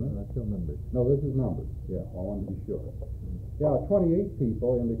percent, isn't it? That's still numbers. No, this is numbers. Yeah, I wanted to be sure. Yeah, 28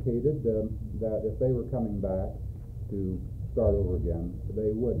 people indicated that if they were coming back to start over again,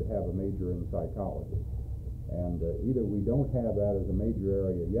 they would have a major in psychology. And either we don't have that as a major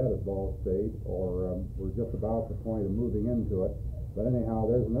area yet at Ball State, or we're just about at the point of moving into it. But anyhow,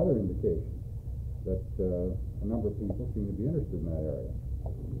 there's another indication that a number of people seem to be interested in that area.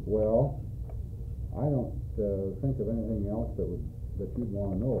 Well, I don't think of anything else that you'd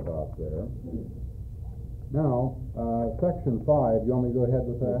want to know about there. Now, Section 5, you want me to go ahead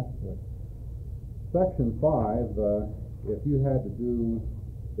with that? Yes. Section 5, if you had it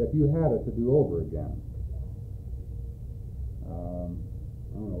to do over again,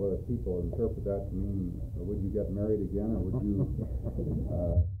 I don't know whether people interpret that to mean, would you get married again, or would you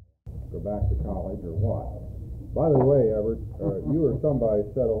go back to college, or what? By the way, Everett, you or somebody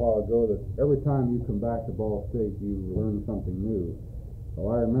said a while ago that every time you come back to Ball State, you learn something new.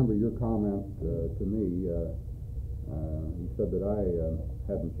 Well, I remember your comment to me. You said that I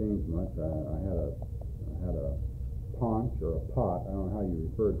hadn't changed much. I had a paunch or a pot. I don't know how you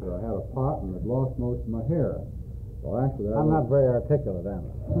referred to it. I had a pot and had lost most of my hair. Well, actually, I'm not very articulate, am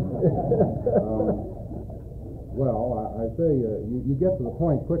I? Well, I say you get to the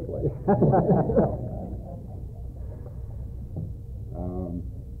point quickly.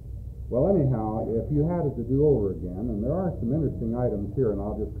 Well, anyhow, if you had it to do over again, and there are some interesting items here, and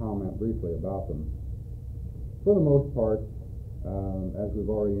I'll just comment briefly about them. For the most part, as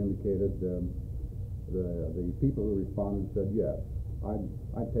we've already indicated, the people who responded said yes,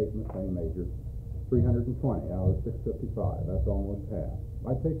 I'd taken the same major. 320 out of 655, that's almost half.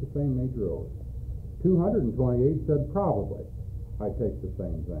 I'd take the same major over. 228 said probably I'd take the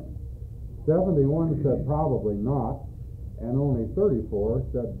same thing. 71 said probably not, and only 34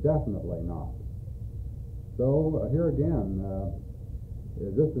 said definitely not. So here again,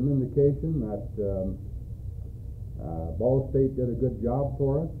 is this an indication that Ball State did a good job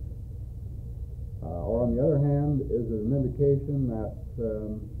for us? Or on the other hand, is it an indication that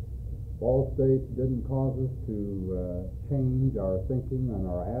Ball State didn't cause us to change our thinking and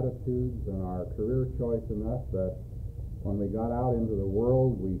our attitudes and our career choice enough that when we got out into the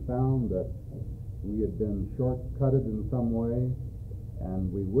world, we found that we had been short-cutted in some way, and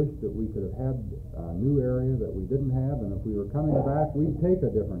we wished that we could have had a new area that we didn't have, and if we were coming back, we'd take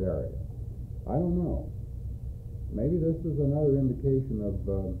a different area. I don't know. Maybe this is another indication of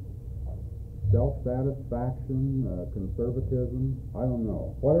self-satisfaction, conservatism. I don't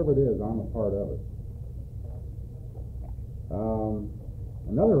know. Whatever it is, I'm a part of it.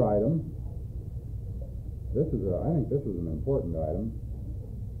 Another item, I think this is an important item.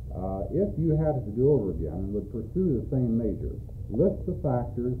 If you had it to do over again and would pursue the same major, list the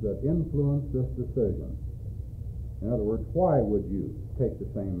factors that influence this decision. In other words, why would you take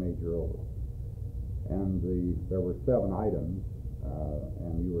the same major over? And there were 7 items,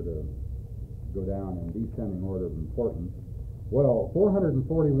 and you were to go down in descending order of importance. Well,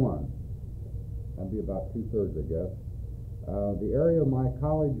 441, that'd be about 2/3, I guess. The area of my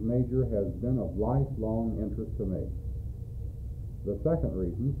college major has been of lifelong interest to me. The second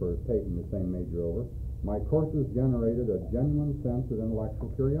reason for taking the same major over, my courses generated a genuine sense of intellectual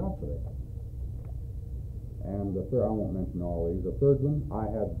curiosity. And the third, I won't mention all these. The third one, I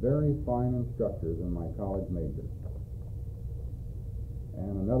had very fine instructors in my college major.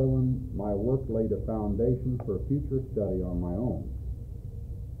 And another one, my work laid a foundation for future study on my own.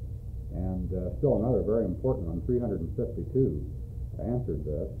 And still another very important one, 352, answered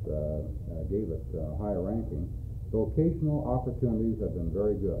this, gave it a higher ranking. Vocational opportunities have been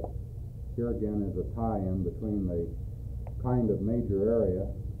very good. Here again is a tie-in between the kind of major area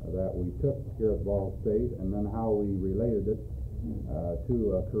that we took here at Ball State and then how we related it to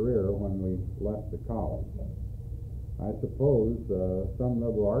a career when we left the college. I suppose some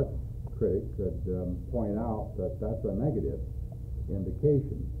liberal arts critic could point out that that's a negative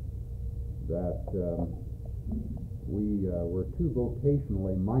indication that we were too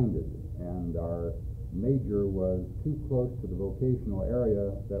vocationally minded and our major was too close to the vocational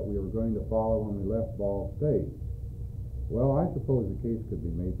area that we were going to follow when we left Ball State. Well, I suppose a case could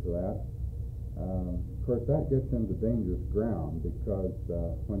be made for that. Of course, that gets into dangerous ground because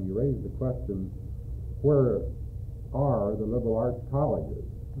when you raise the question, where are the liberal arts colleges?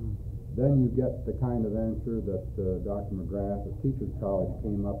 Then you get the kind of answer that Dr. McGrath at Teachers College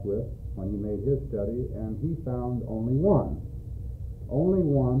came up with when he made his study, and he found only one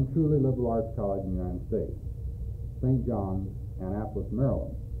truly liberal arts college in the United States, St. John's, Annapolis,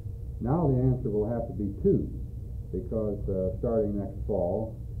 Maryland. Now the answer will have to be 2, because starting next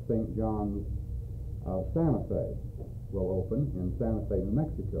fall, St. John's of Santa Fe will open in Santa Fe, New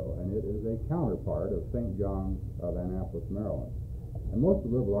Mexico, and it is a counterpart of St. John's of Annapolis, Maryland. And most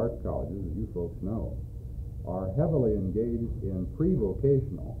of the liberal arts colleges, as you folks know, are heavily engaged in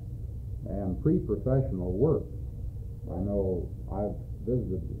pre-vocational and pre-professional work. I know I've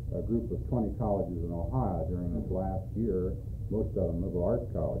visited a group of 20 colleges in Ohio during this last year, most of them liberal arts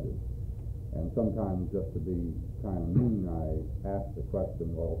colleges. And sometimes, just to be kind of mean, I ask the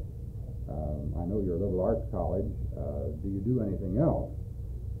question, well, I know you're a liberal arts college. Do you do anything else?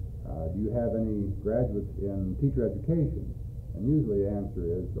 Do you have any graduates in teacher education? And usually the answer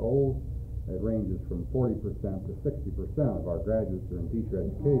is, it ranges from 40% to 60% of our graduates are in teacher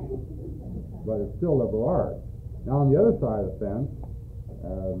education. But it's still liberal arts. Now, on the other side of the fence,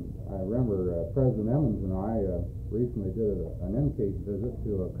 I remember President Emmons and I recently did an NCASE visit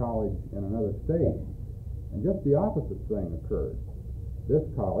to a college in another state, and just the opposite thing occurred. This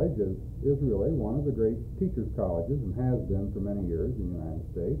college is really one of the great teachers' colleges and has been for many years in the United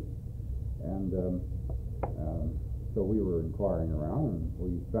States. And so we were inquiring around, and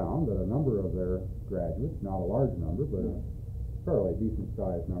we found that a number of their graduates, not a large number, but a fairly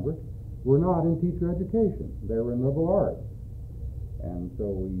decent-sized number, were not in teacher education. They were in liberal arts. And so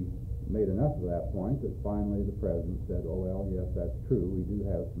we made enough of that point that finally the president said, oh, well, yes, that's true. We do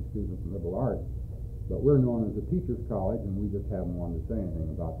have some students in liberal arts, but we're known as a teachers' college, and we just haven't wanted to say anything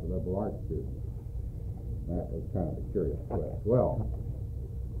about the liberal arts students. That was kind of a curious twist. Well,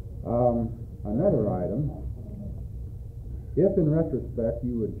 another item, if in retrospect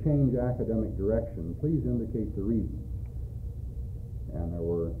you would change academic direction, please indicate the reasons. And there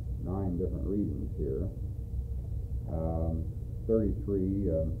were 9 different reasons here.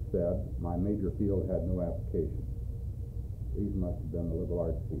 33 said, my major field had no application. These must have been the liberal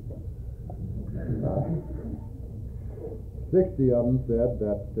arts people. 60 of them said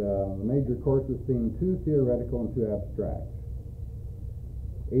that the major courses seemed too theoretical and too abstract.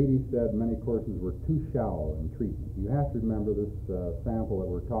 80 said many courses were too shallow in treatment. You have to remember this sample that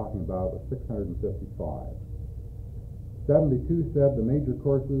we're talking about was 655. 72 said the major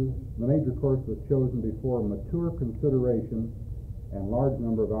course was chosen before mature consideration and large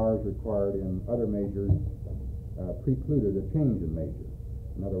number of hours required in other majors precluded a change in major.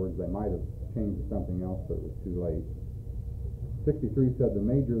 In other words, they might have changed to something else, but it was too late. 63 said the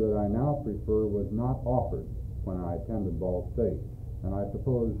major that I now prefer was not offered when I attended Ball State. And I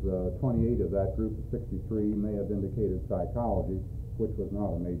suppose 28 of that group of 63 may have indicated psychology, which was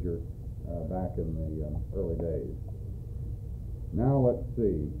not a major back in the early days. Now let's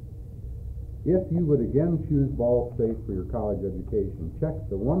see. If you would again choose Ball State for your college education, check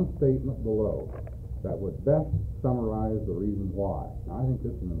the one statement below that would best summarize the reason why. Now, I think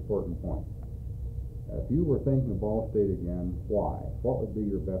this is an important point. If you were thinking of Ball State again, why? What would be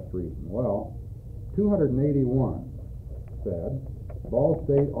your best reason? Well, 281 said, Ball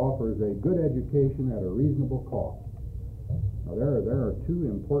State offers a good education at a reasonable cost. Now, there are 2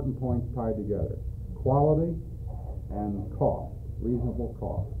 important points tied together. Quality and cost, reasonable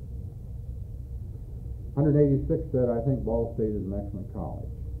cost. 186 said, I think Ball State is an excellent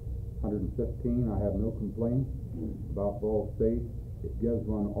college. 115, I have no complaints about Ball State. It gives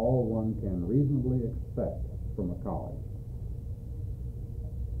one all one can reasonably expect from a college.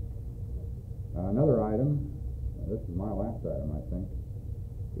 Another item, this is my last item, I think.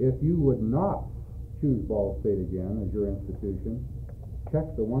 If you would not choose Ball State again as your institution, check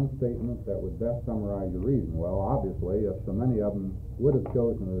the one statement that would best summarize your reason. Well, obviously, if so many of them would have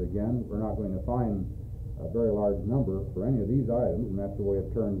chosen it again, we're not going to find a very large number for any of these items, and that's the way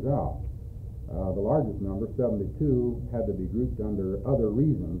it turns out. The largest number, 72, had to be grouped under other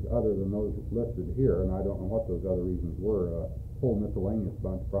reasons other than those listed here, and I don't know what those other reasons were, a whole miscellaneous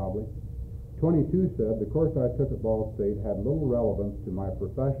bunch probably. 22 said, the course I took at Ball State had little relevance to my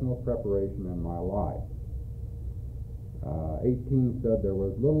professional preparation and my life. 18 said there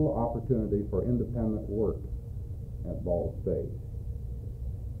was little opportunity for independent work at Ball State.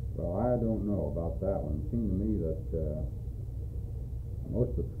 Well, I don't know about that one. It seemed to me that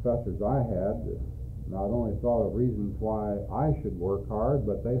most of the professors I had not only thought of reasons why I should work hard,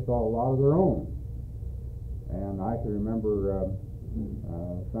 but they thought a lot of their own. And I can remember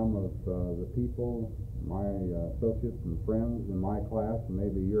some of the people, my associates and friends in my class, and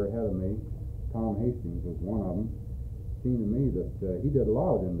maybe a year ahead of me, Tom Hastings was one of them. It seemed to me that he did a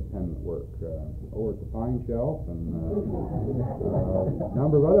lot of independent work over at the Pine Shelf and a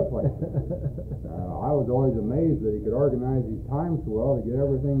number of other places. I was always amazed that he could organize his time so well to get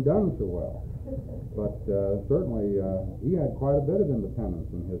everything done so well. But certainly he had quite a bit of independence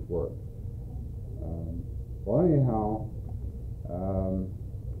in his work. Well, anyhow,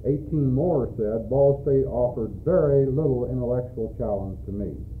 18 more said, Ball State offered very little intellectual challenge to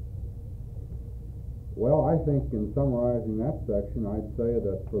me. Well, I think in summarizing that section, I'd say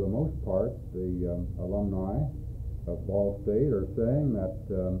that for the most part, the alumni of Ball State are saying that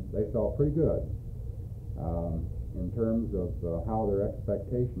they felt pretty good in terms of how their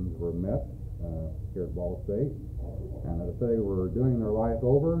expectations were met here at Ball State, and that if they were doing their life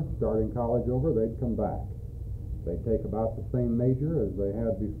over, starting college over, they'd come back. They'd take about the same major as they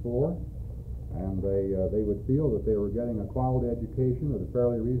had before, and they would feel that they were getting a quality education at a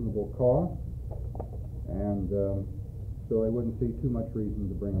fairly reasonable cost, and so they wouldn't see too much reason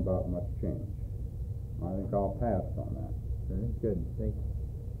to bring about much change. I think I'll pass on that. Very good. Thanks,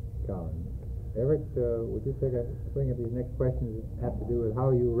 Colin. Everett, would you take a swing at these next questions that have to do with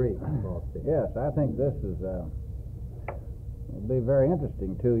how you rate Ball State? Yes, I think this is will be very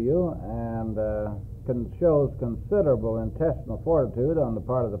interesting to you, and shows considerable intestinal fortitude on the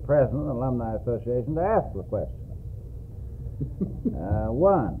part of the president of the Alumni Association to ask the question.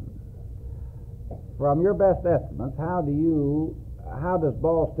 One, from your best estimates, how does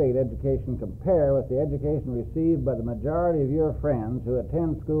Ball State education compare with the education received by the majority of your friends who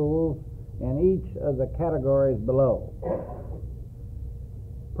attend schools in each of the categories below?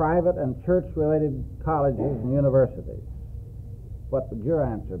 Private and church-related colleges and universities. What would your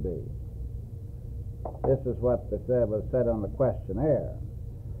answer be? This is what was said on the questionnaire.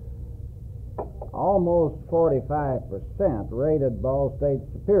 Almost 45% rated Ball State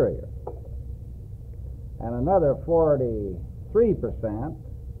superior, and another 43%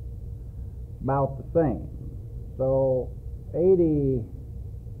 about the same. So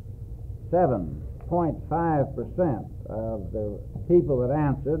 87.5% of the people that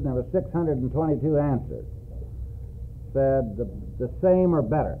answered, and there were 622 answers, said the same or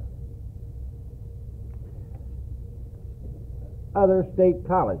better. Other state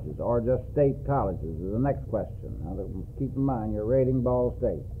colleges, or just state colleges, is the next question. Now, keep in mind, you're rating Ball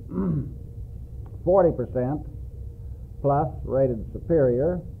State. 40% plus rated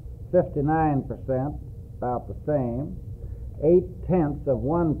superior, 59% about the same,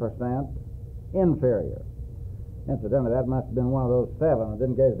 0.8% inferior. Incidentally, that must have been one of those 7 that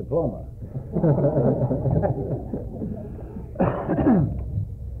didn't get his diploma.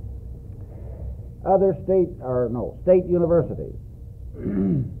 Other state universities.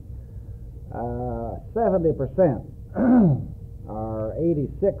 70% or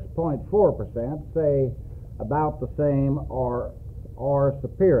 86.4% say about the same or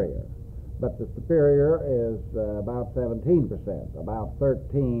superior, but the superior is about 17%. About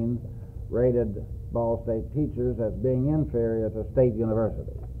 13 rated Ball State teachers as being inferior to state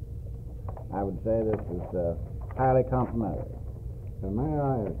universities. I would say this is highly complimentary. And may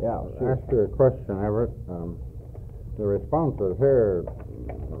I sure. ask you a question, Everett? The responses here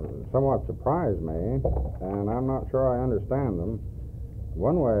somewhat surprised me, and I'm not sure I understand them.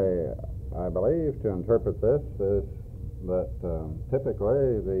 One way I believe to interpret this is that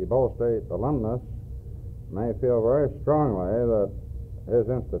typically the Ball State alumnus may feel very strongly that his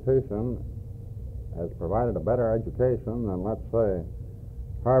institution has provided a better education than, let's say,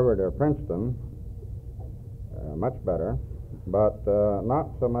 Harvard or Princeton, much better, but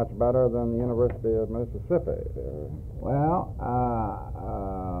not so much better than the University of Mississippi. Well,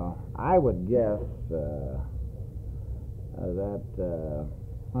 I would guess that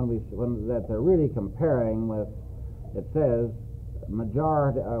they're really comparing with, it says,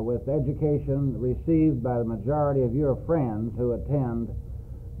 majority with education received by the majority of your friends who attend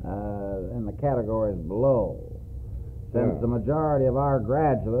in the categories below. Since the majority of our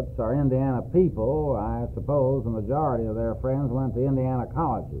graduates are Indiana people, I suppose the majority of their friends went to Indiana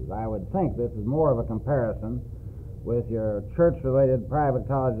colleges. I would think this is more of a comparison with your church-related private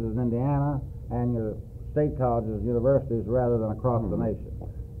colleges in Indiana and your state colleges and universities rather than across the nation.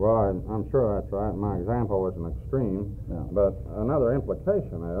 Well, I'm sure that's right. My example was an extreme, but another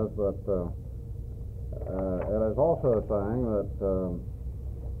implication is that it is also saying that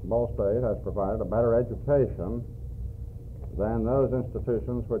Ball State has provided a better education than those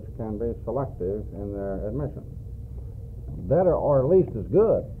institutions which can be selective in their admission. Better or at least as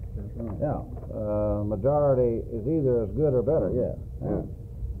good. Yeah. Majority is either as good or better, yeah.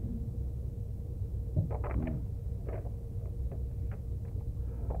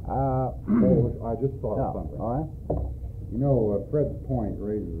 I just thought of something. All right. You know, Fred's point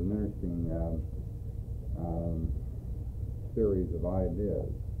raises an interesting series of ideas.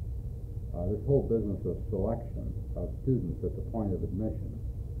 This whole business of selection of students at the point of admission.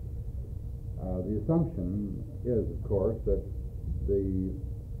 The assumption is, of course, that the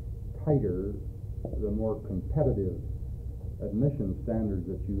tighter, the more competitive admission standards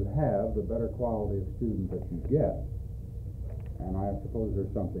that you have, the better quality of student that you get. And I suppose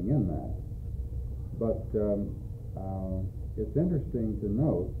there's something in that. But it's interesting to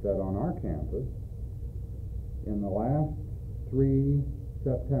note that on our campus, in the last 3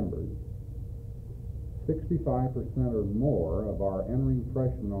 Septembers, 65% or more of our entering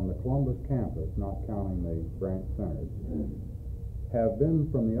freshmen on the Columbus campus, not counting the branch centers, have been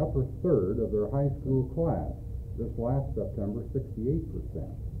from the upper third of their high school class. This last September,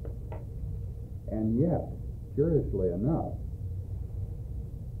 68%. And yet, curiously enough,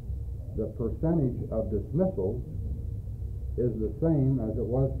 the percentage of dismissals is the same as it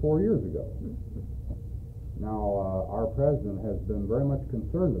was 4 years ago. Now, our president has been very much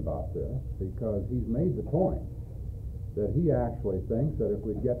concerned about this because he's made the point that he actually thinks that if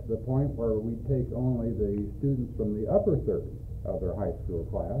we get to the point where we take only the students from the upper third of their high school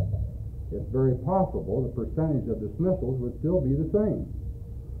class, it's very possible the percentage of dismissals would still be the same.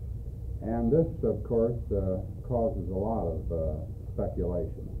 And this, of course, causes a lot of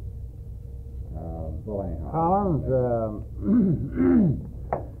speculation. Well, anyhow. Collins,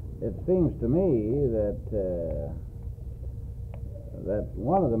 it seems to me that that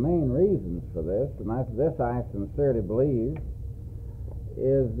one of the main reasons for this, and this I sincerely believe,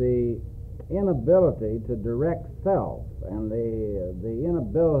 is the inability to direct self and the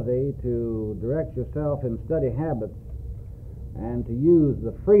inability to direct yourself in study habits and to use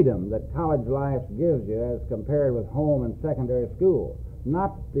the freedom that college life gives you as compared with home and secondary school,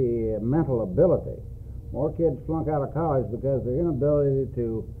 not the mental ability. More kids flunk out of college because their inability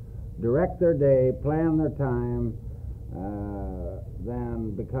to direct their day, plan their time,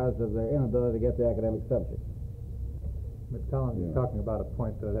 than because of their inability to get the academic subject. But Collins is talking about a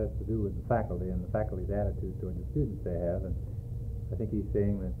point that has to do with the faculty and the faculty's attitude toward the students they have, and I think he's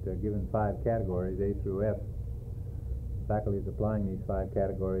saying that given 5 categories, A through F, faculty is applying these 5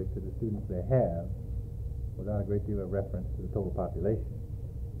 categories to the students they have without a great deal of reference to the total population.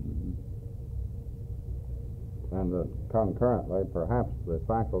 And concurrently, perhaps the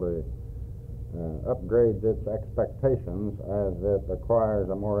faculty upgrades its expectations as it acquires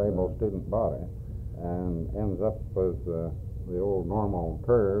a more able student body and ends up with the old normal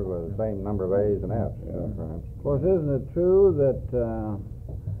curve with the same number of A's and F's, perhaps. Of course, isn't it true that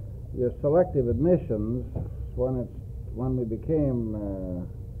your selective admissions, when we became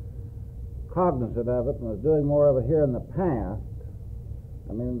cognizant of it and was doing more of it here in the past,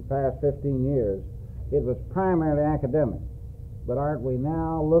 I mean in the past 15 years, it was primarily academic. But aren't we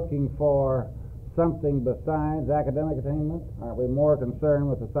now looking for something besides academic attainment? Aren't we more concerned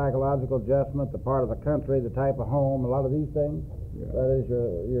with the psychological adjustment, the part of the country, the type of home, a lot of these things? Yeah. That is,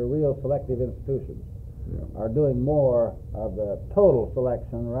 your real selective institutions are doing more of the total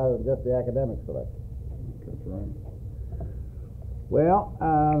selection rather than just the academic selection. That's right. Well,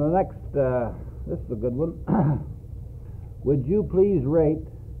 the next, this is a good one. Would you please rate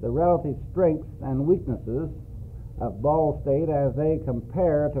the relative strengths and weaknesses of Ball State as they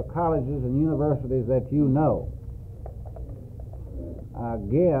compare to colleges and universities that you know?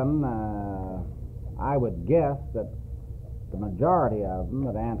 Again, I would guess that the majority of them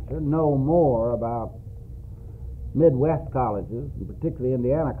that answer know more about Midwest colleges, and particularly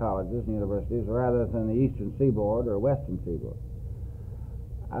Indiana colleges and universities, rather than the Eastern Seaboard or Western Seaboard.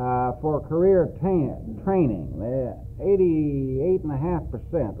 For career training,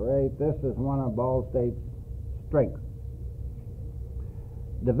 88.5% rate this is one of Ball State's strengths.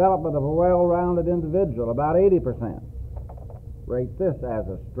 Development of a well-rounded individual, about 80% rate this as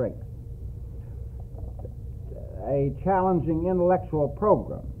a strength. A challenging intellectual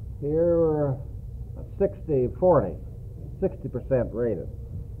program, here 60-40, 60% rated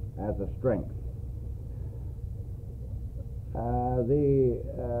as a strength. The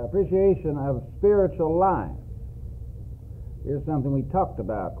appreciation of spiritual life. Here's something we talked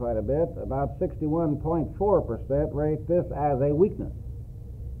about quite a bit. About 61.4% rate this as a weakness.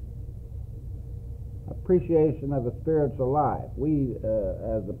 Appreciation of a spiritual life. We,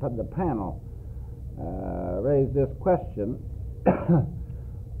 as the panel, raised this question.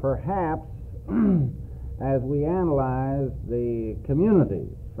 Perhaps as we analyze the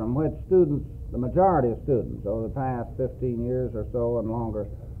communities from which students, the majority of students over the past 15 years or so and longer,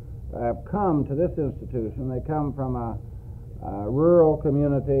 have come to this institution. They come from a rural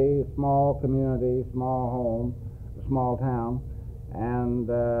community, small home, small town, and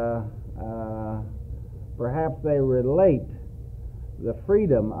perhaps they relate the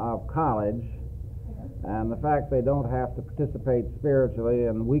freedom of college and the fact they don't have to participate spiritually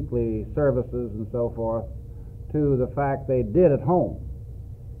in weekly services and so forth to the fact they did at home.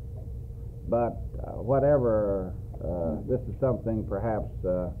 But whatever, this is something perhaps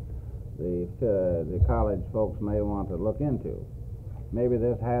the college folks may want to look into. maybe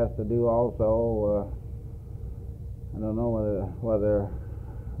this has to do also, I don't know whether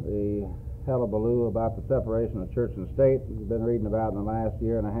the hullabaloo about the separation of church and state we've been reading about in the last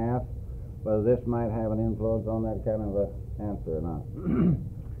year and a half, whether this might have an influence on that kind of an answer or not.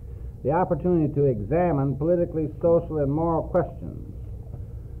 The opportunity to examine politically, social, and moral questions.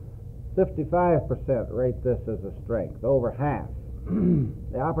 55% rate this as a strength, over half.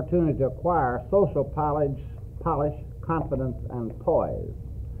 The opportunity to acquire social polish, confidence, and poise.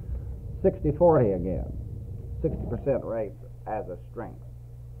 60-40 again. 60% rate as a strength.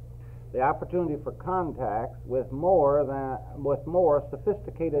 The opportunity for contacts with with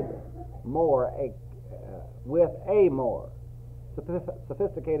a more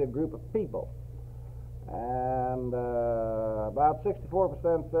sophisticated group of people. And about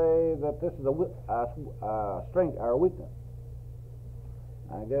 64% say that this is a strength or a weakness.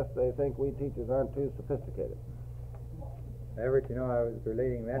 I guess they think we teachers aren't too sophisticated. Everett, you know, I was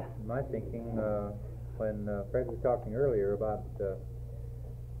relating that to my thinking when Fred was talking earlier about the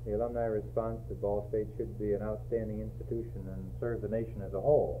alumni response that Ball State should be an outstanding institution and serve the nation as a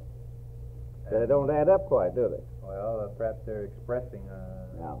whole. They don't add up quite, do they? Well, perhaps they're expressing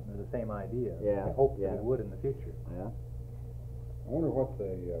the same idea. Yeah. I hope that it would in the future. Yeah. I wonder what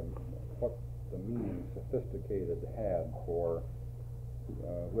the meaning sophisticated had for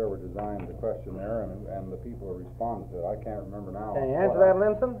whoever designed the questionnaire and the people who responded to it. I can't remember now. Can you answer that,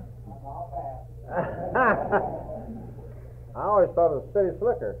 Linson? I always thought it was city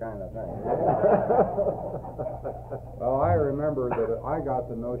slicker kind of thing. Well, I remember that I got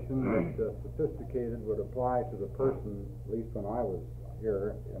the notion that sophisticated would apply to the person, at least when I was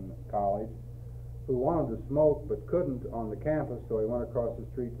here in college, who wanted to smoke but couldn't on the campus, so he went across the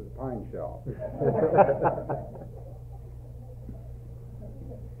street to the pine shop.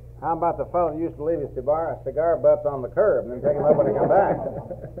 How about the fellow who used to leave his cigar butts on the curb and then pick them up when he come back?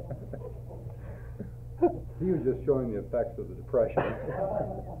 He was just showing the effects of the Depression.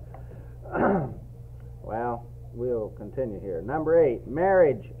 Well, we'll continue here. Number 8,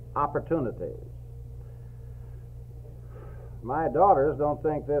 marriage opportunities. My daughters don't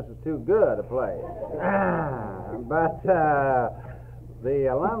think this is too good a place. But the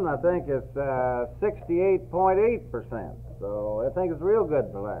alumni think it's 68.8%. So I think it's a real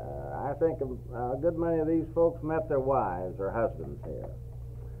good place. I think a good many of these folks met their wives or husbands here.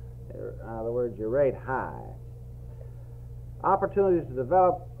 In other words, you rate high. Opportunities to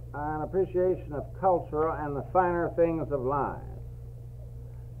develop an appreciation of culture and the finer things of life.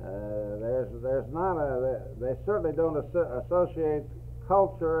 There's not they certainly don't associate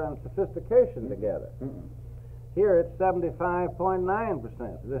culture and sophistication together. Here it's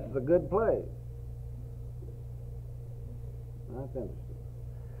 75.9%. This is a good place. That's interesting.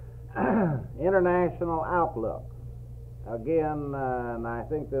 International outlook. Again, and I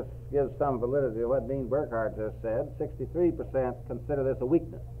think this gives some validity to what Dean Burkhardt just said, 63% consider this a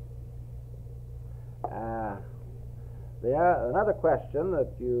weakness. Another question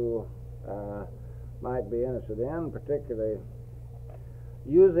that you might be interested in, particularly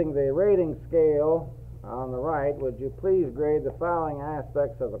using the rating scale on the right, would you please grade the following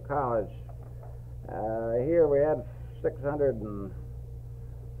aspects of a college? Here we had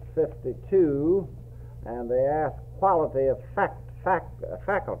 652, and they asked quality of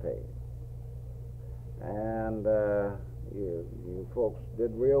faculty. And you folks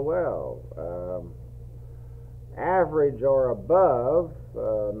did real well. Average or above,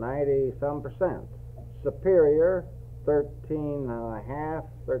 90-some%. Superior, 13.5,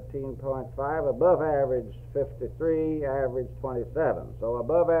 13.5. Above average, 53. Average, 27. So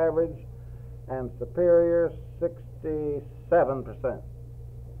above average and superior, 67%.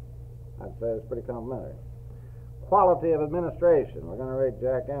 I'd say it's pretty complimentary. Quality of administration. We're going to rate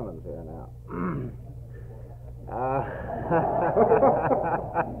Jack Emmons here now.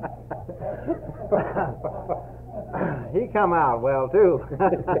 He come out well, too.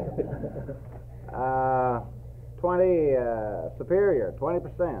 20, superior,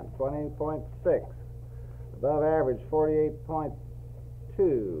 20%, 20.6. Above average,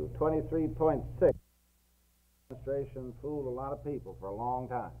 48.2, 23.6. Administration fooled a lot of people for a long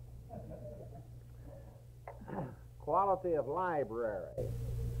time. Quality of library.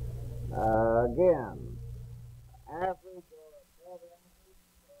 Again, average or above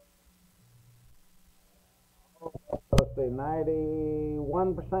average. Let's see,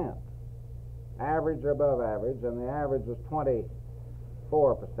 91%. Average or above average, and the average was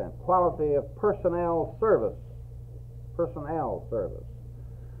 24%. Quality of personnel service. Personnel service.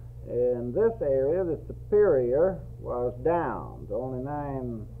 In this area, the superior was down to only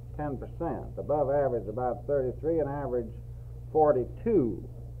 10%. Above average, about 33, and average 42.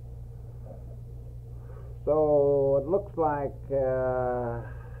 So it looks like,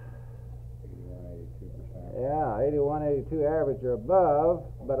 81, 82 average or above,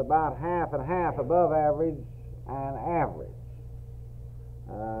 but about half and half above average and average.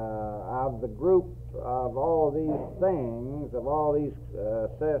 Of the group of all these things, of all these 6 or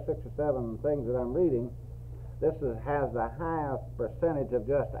 7 things that I'm reading, this has the highest percentage of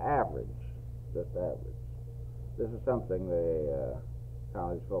just average. Just average. This is something the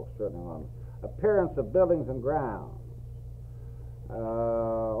college folks certainly want. Appearance of buildings and grounds.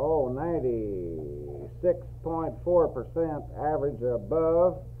 96.4% average or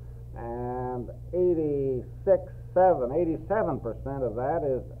above, and 87% of that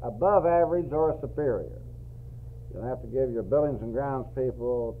is above average or superior. You'll have to give your buildings and grounds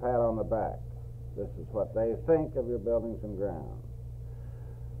people a pat on the back. This is what they think of your buildings and grounds.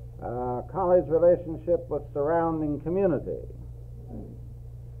 College relationship with surrounding community.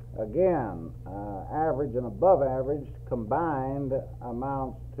 Again, average and above average combined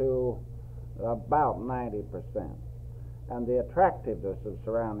amounts to about 90%. And the attractiveness of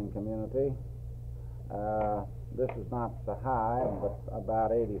surrounding community, this is not so high, but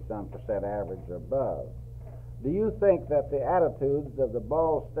about 80-some% average or above. Do you think that the attitudes of the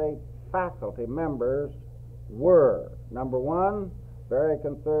Ball State faculty members were, number 1, very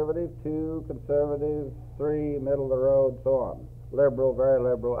conservative, 2, conservative, 3, middle of the road, so on, liberal, very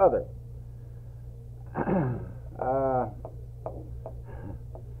liberal, other?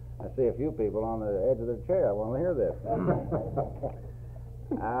 I see a few people on the edge of their chair. I want to hear this.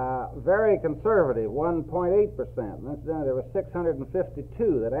 Very conservative, 1.8%. Incidentally, there were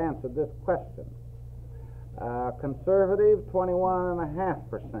 652 that answered this question. Conservative,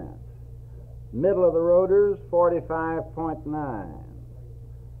 21.5%. Middle of the roaders, 45.9.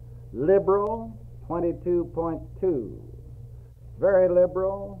 Liberal, 22.2. Very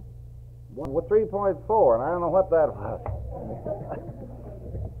liberal, 3.4, and I don't know what that was.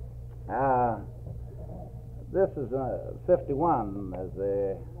 This is 51 as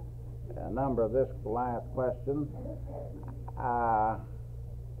the number of this last question. How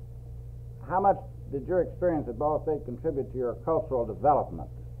much did your experience at Ball State contribute to your cultural development?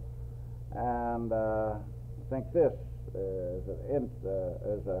 And I think this is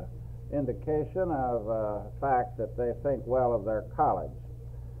an indication of the fact that they think well of their college.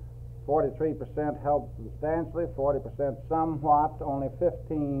 43% helped substantially, 40% somewhat, only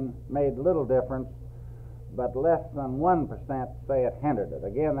 15 made little difference, but less than 1% say it hindered it.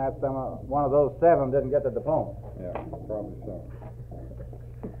 Again, that's one of those 7 didn't get the diploma. Yeah, probably so.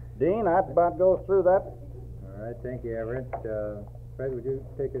 Dean, that about goes through that. All right, thank you, Everett. Fred, would you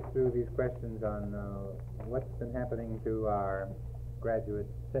take us through these questions on what's been happening to our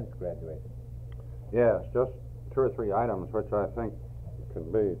graduates since graduation? Yes, just 2 or 3 items which I think can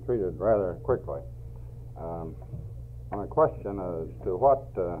be treated rather quickly. My question is to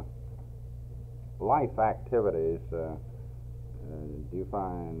what life activities do you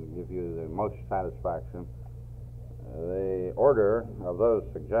find give you the most satisfaction? The order of those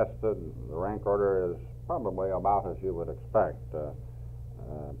suggested, the rank order, is probably about as you would expect.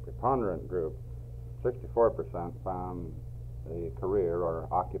 Preponderant group, 64%, found the career or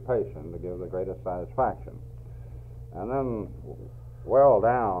occupation to give the greatest satisfaction. And then well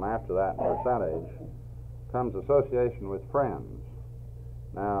down after that percentage comes association with friends.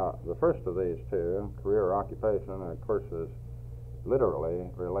 Now, the first of these 2, career or occupation, of course, is literally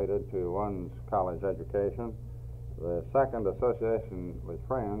related to one's college education. The second, association with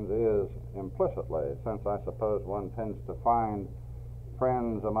friends, is implicitly, since I suppose one tends to find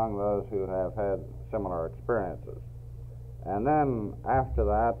friends among those who have had similar experiences. And then after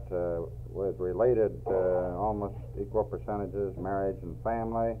that, with related almost equal percentages, marriage and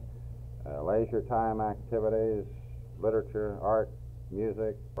family, leisure time activities, literature, art,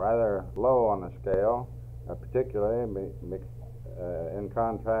 music, rather low on the scale, particularly in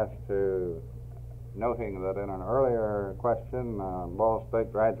contrast to noting that in an earlier question, Ball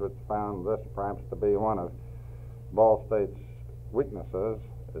State graduates found this perhaps to be one of Ball State's weaknesses,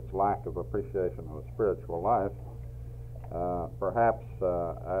 its lack of appreciation of the spiritual life. Perhaps,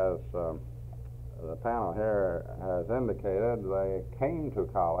 as the panel here has indicated, they came to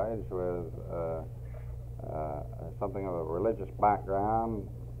college with something of a religious background,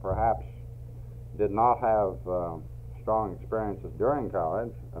 perhaps did not have strong experiences during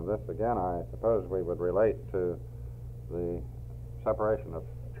college, and this again I suppose we would relate to the separation of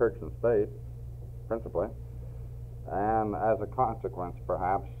church and state principally, and as a consequence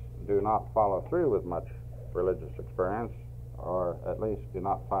perhaps do not follow through with much religious experience, or at least do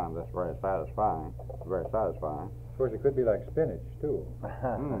not find this very satisfying. Of course, it could be like spinach, too.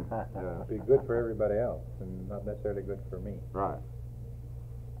 Yeah. Be good for everybody else and not necessarily good for me. Right.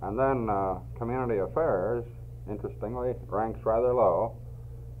 And then community affairs, interestingly, ranks rather low.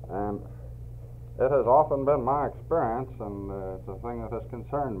 And it has often been my experience, and it's a thing that has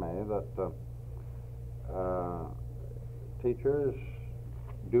concerned me, that teachers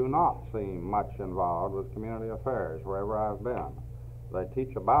do not seem much involved with community affairs wherever I've been. They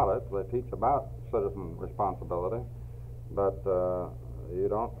teach about it, they teach about citizen responsibility, but you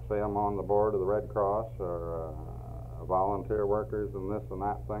don't see them on the board of the Red Cross or volunteer workers and this and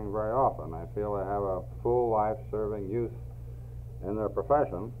that thing very often. They feel they have a full life serving youth in their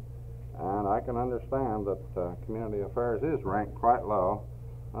profession, and I can understand that community affairs is ranked quite low.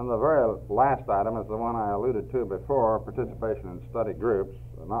 And the very last item is the one I alluded to before, participation in study groups.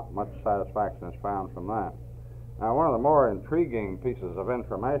 Not much satisfaction is found from that. Now, one of the more intriguing pieces of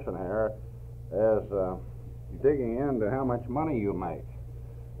information here is digging into how much money you make.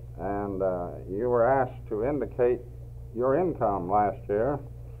 And you were asked to indicate your income last year,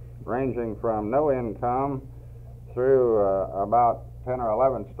 ranging from no income through about 10 or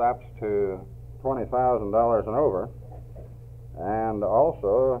 11 steps to $20,000 and over, and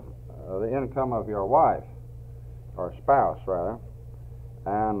also the income of your wife, or spouse rather.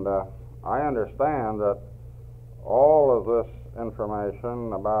 And I understand that all of this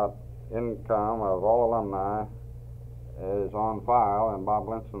information about income of all alumni is on file in Bob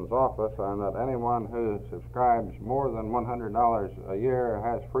Linson's office, and that anyone who subscribes more than $100 a year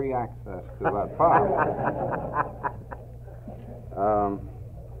has free access to that file.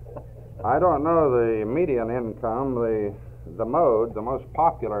 I don't know the median income. The most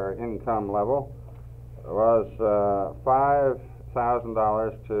popular income level was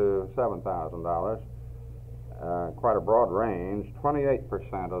 $5,000 to $7,000. Quite a broad range.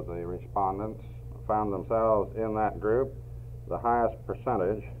 28% of the respondents found themselves in that group, the highest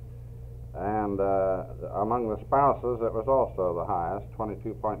percentage. And among the spouses, it was also the highest.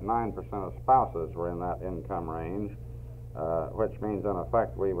 22.9% of spouses were in that income range, which means, in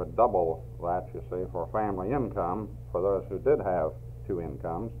effect, we would double that, you see, for family income for those who did have two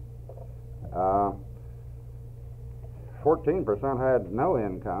incomes. 14% had no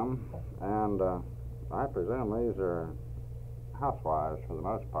income, and I presume these are housewives for the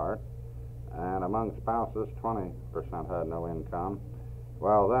most part. And among spouses, 20% had no income.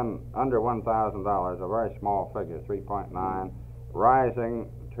 Well, then, under $1,000, a very small figure, 3.9,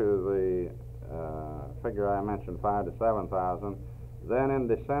 rising to the figure I mentioned, 5,000 to 7,000. Then, in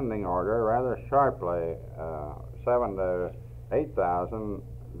descending order, rather sharply, 7,000 to 8,000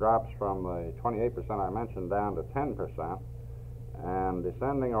 drops from the 28% I mentioned down to 10%. And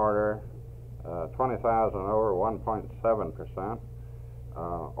descending order, 20,000 over, 1.7%.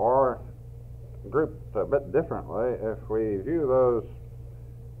 Or grouped a bit differently, if we view those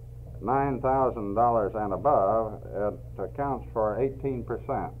 $9,000 and above, it accounts for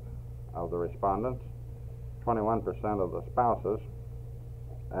 18% of the respondents, 21% of the spouses,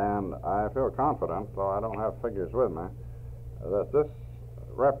 and I feel confident, though I don't have figures with me, that this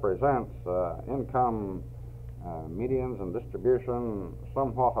represents income medians and distribution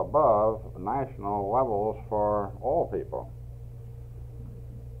somewhat above national levels for all people.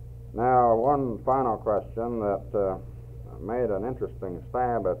 Now, one final question that made an interesting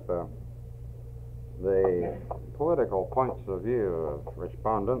stab at the political points of view of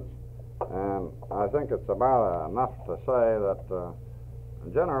respondents, and I think it's about enough to say that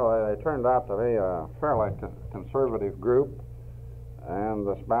generally they turned out to be a fairly conservative group, and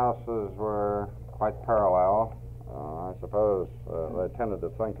the spouses were quite parallel. I suppose they tended to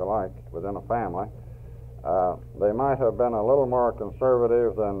think alike within a family. They might have been a little more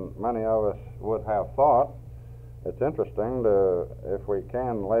conservative than many of us would have thought. It's interesting to, if we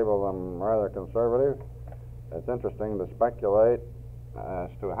can label them rather conservative, it's interesting to speculate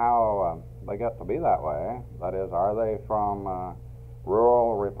as to how they get to be that way. That is, are they from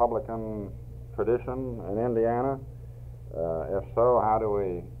rural Republican tradition in Indiana? If so, how do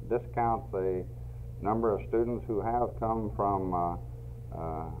we discount the number of students who have come from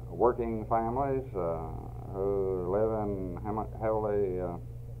working families who live in heavily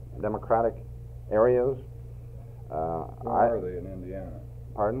democratic areas? Where are they in Indiana?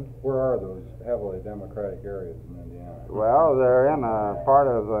 Pardon? Where are those heavily democratic areas in Indiana? Well, they're in a part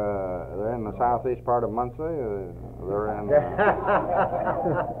of they're in the southeast part of Muncie. They're in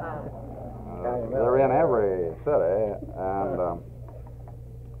they're in every city, and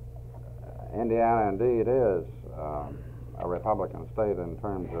Indiana indeed is a Republican state in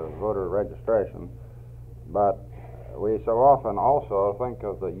terms of voter registration. But we so often also think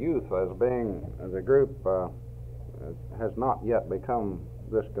of the youth as being the group has not yet become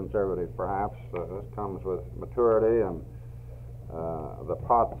this conservative, perhaps. This comes with maturity and the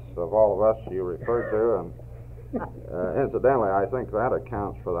pots of all of us you referred to, and incidentally, I think that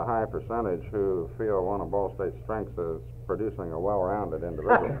accounts for the high percentage who feel one of Ball State's strengths is producing a well-rounded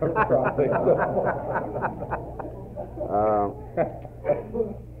individual.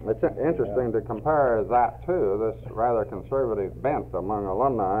 It's interesting to compare that to this rather conservative bent among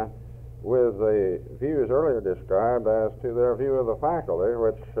alumni with the views earlier described as to their view of the faculty,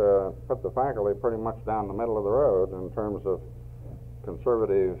 which put the faculty pretty much down the middle of the road in terms of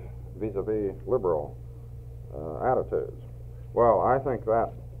conservative vis-a-vis liberal attitudes. Well, I think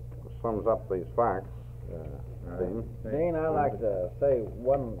that sums up these facts. Dean? Dean, I'd like to say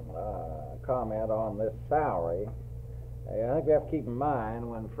one comment on this salary. I think we have to keep in mind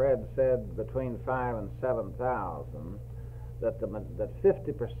when Fred said between 5,000 and 7,000 that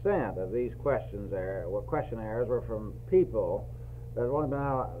 50% of these questionnaires were from people that have only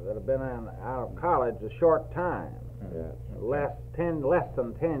been out of college a short time, Yes. less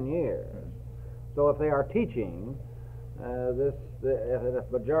than 10 years. So if they are teaching, if the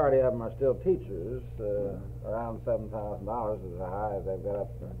majority of them are still teachers, around $7,000 is as high as they've got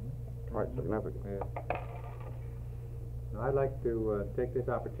up to. Quite significant. Yeah. Now, I'd like to take this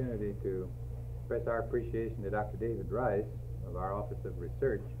opportunity to express our appreciation to Dr. David Rice of our Office of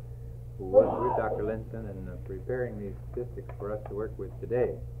Research, who was with Dr. Linson in preparing these statistics for us to work with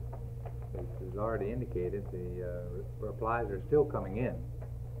today. As is already indicated, the replies are still coming in,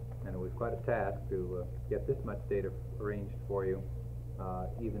 and it was quite a task to get this much data arranged for you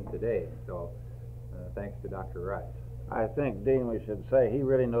even today. So thanks to Dr. Rice. I think, Dean, we should say he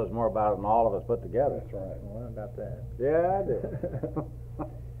really knows more about it than all of us put together. That's right. What about that? Yeah, I do.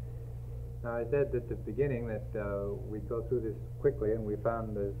 Now, I said at the beginning that we'd go through this quickly, and we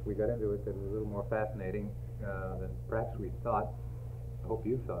found as we got into it that it was a little more fascinating than perhaps we thought. I hope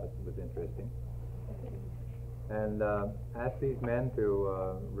you thought it was interesting. And asked these men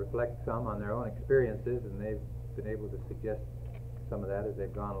to reflect some on their own experiences, and they've been able to suggest some of that as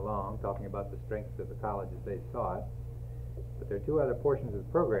they've gone along, talking about the strengths of the college as they saw it. But there are two other portions of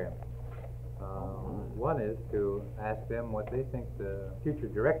the program. One is to ask them what they think the future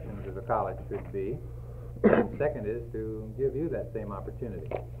directions of the college should be. And second is to give you that same opportunity.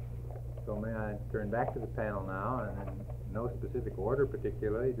 So may I turn back to the panel now, and in no specific order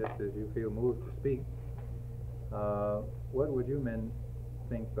particularly, just as you feel moved to speak. What would you men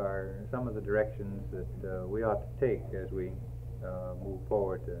think are some of the directions that we ought to take as we move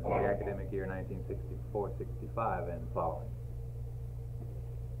forward to the academic year 1964-65 and following?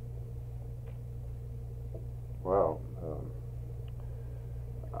 Well,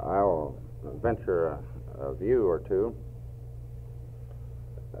 I'll venture a view or two.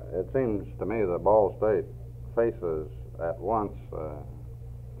 It seems to me that Ball State faces at once a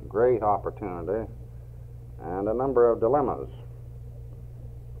great opportunity and a number of dilemmas,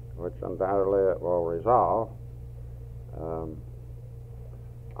 which undoubtedly it will resolve.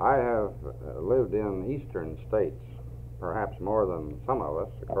 I have lived in eastern states, perhaps more than some of us,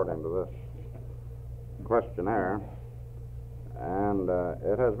 according to this questionnaire, and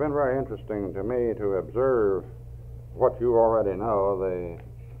it has been very interesting to me to observe what you already know, the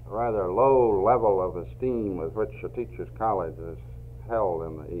rather low level of esteem with which a teacher's college is held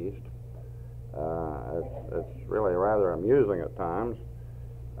in the East. It's really rather amusing at times.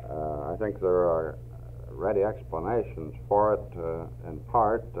 I think there are ready explanations for it, in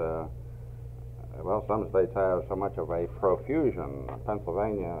part. Well, some states have so much of a profusion.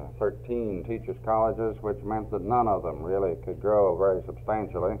 Pennsylvania, 13 teachers' colleges, which meant that none of them really could grow very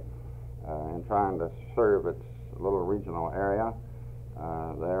substantially in trying to serve its little regional area.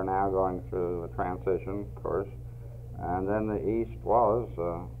 They're now going through a transition, of course. And then the East was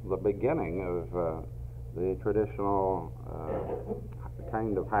the beginning of the traditional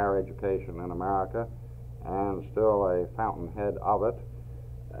kind of higher education in America, and still a fountainhead of it.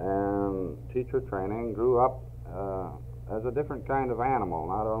 And teacher training grew up as a different kind of animal,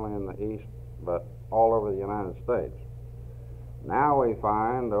 not only in the East, but all over the United States. Now we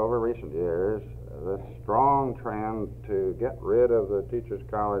find, over recent years, this strong trend to get rid of the teacher's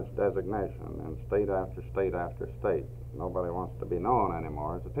college designation in state after state after state. Nobody wants to be known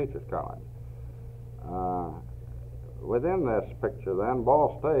anymore as a teacher's college. Within this picture, then,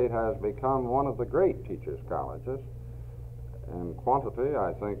 Ball State has become one of the great teachers' colleges. In quantity,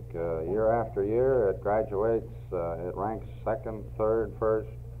 I think year after year it graduates, it ranks second, third, first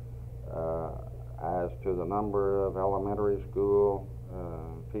as to the number of elementary school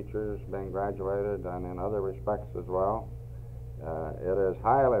teachers teachers being graduated and in other respects as well. It is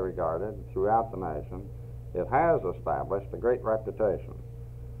highly regarded throughout the nation. It has established a great reputation.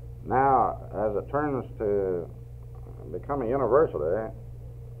 Now, as it turns to become a university,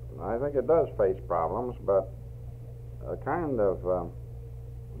 I think it does face problems, but a kind of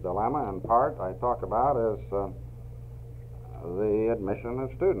dilemma in part I talk about is the admission of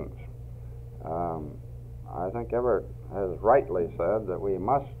students. I think Everett has rightly said that we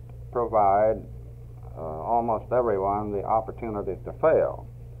must provide almost everyone the opportunity to fail.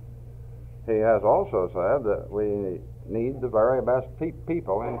 He has also said that we need the very best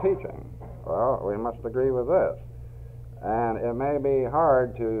people in teaching. Well, we must agree with this. And it may be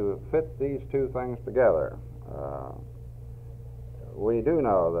hard to fit these two things together. We do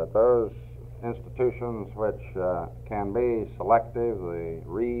know that those institutions which can be selective, the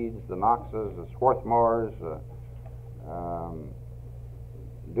Reeds, the Knoxes, the Swarthmores,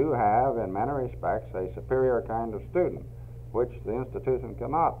 do have, in many respects, a superior kind of student, which the institution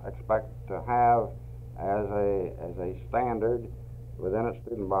cannot expect to have as a standard within its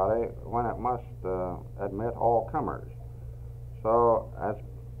student body when it must admit all comers. So as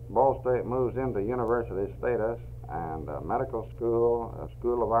Ball State moves into university status and a medical school, a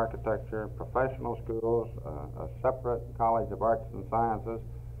school of architecture, professional schools, a separate college of arts and sciences,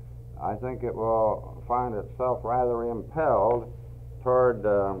 I think it will find itself rather impelled toward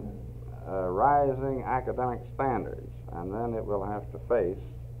rising academic standards, and then it will have to face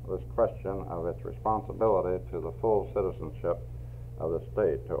this question of its responsibility to the full citizenship of the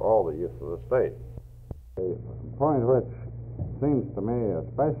state, to all the youth of the state. The point which seems to me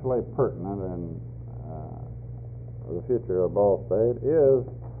especially pertinent in the future of Ball State is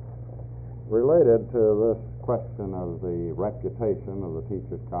related to this question of the reputation of the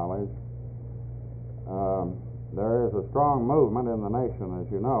Teachers College. There is a strong movement in the nation, as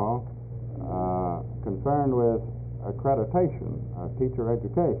you know, concerned with accreditation of teacher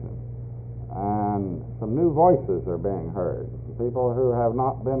education. And some new voices are being heard. People who have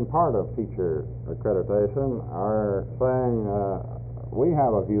not been part of teacher accreditation are saying, we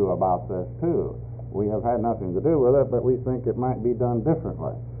have a view about this too. We have had nothing to do with it, but we think it might be done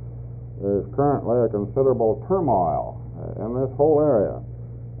differently. There's currently a considerable turmoil in this whole area.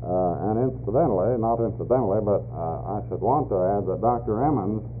 And incidentally, not incidentally, but I should want to add that Dr.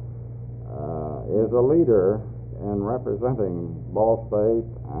 Emmons is a leader in representing Ball State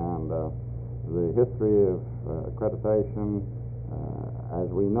and the history of accreditation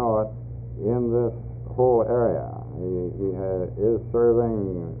as we know it in this whole area. He is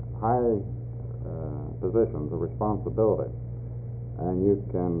serving high positions of responsibility, and you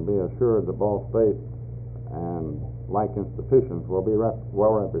can be assured that Ball State and like institutions will be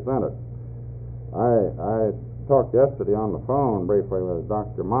well represented. I talked yesterday on the phone briefly with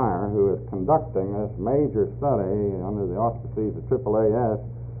Dr. Meyer, who is conducting this major study under the auspices of AAAS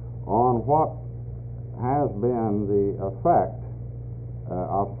on what has been the effect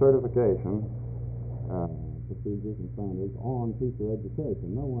of certification procedures and standards on teacher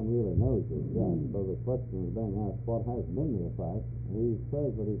education. No one really knows this yet, so the question is being asked, what has been the effect? He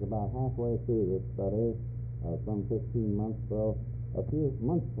says that he's about halfway through this study, some 15 months, so a few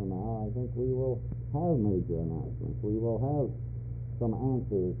months from now, I think we will have major announcements. We will have some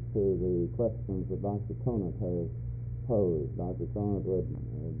answers to the questions that Dr. Conant has posed. Dr. Conant would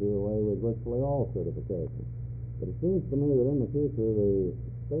do away with virtually all certification. But it seems to me that in the future, the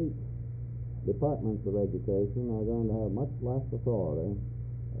state departments of education are going to have much less authority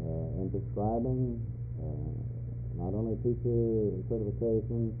in prescribing not only teacher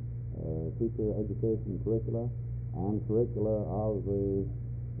certification, teacher education curricula, and curricula of the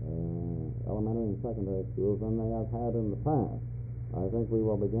elementary and secondary schools than they have had in the past. I think we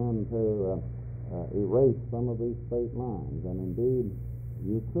will begin to erase some of these state lines, and indeed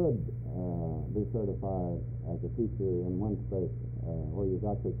you could be certified as a teacher in one state where you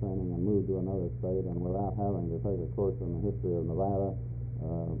got your training and move to another state, and without having to take a course in the history of Nevada,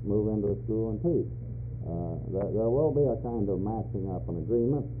 move into a school and teach. There will be a kind of matching up an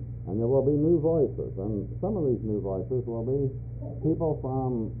agreement, and there will be new voices, and some of these new voices will be people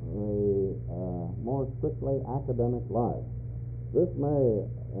from the more strictly academic life. This may,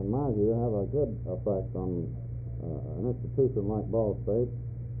 in my view, have a good effect on an institution like Ball State,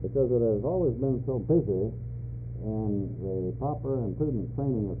 because it has always been so busy in the proper and prudent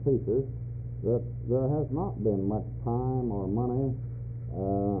training of teachers that there has not been much time or money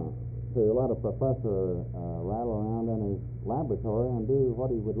to let a professor rattle around in his laboratory and do what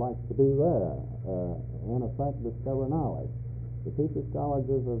he would like to do there, in effect discover knowledge. The teachers'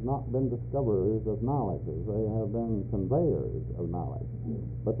 colleges have not been discoverers of knowledge. They have been conveyors of knowledge.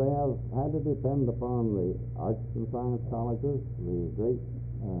 But But they have had to depend upon the arts and science colleges, the great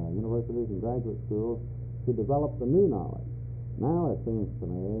universities and graduate schools to develop the new knowledge. Now it seems to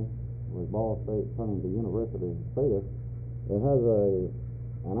me, with Ball State turning to university status, it has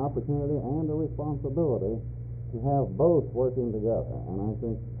an opportunity and a responsibility to have both working together. And I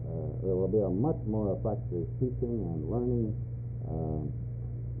think there will be a much more effective teaching and learning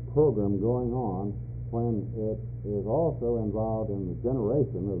program going on when it is also involved in the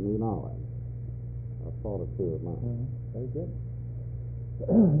generation of new knowledge. A thought or two of mine. Very good.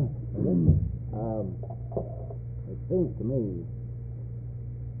 It seems to me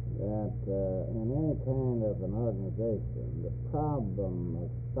that in any kind of an organization, the problem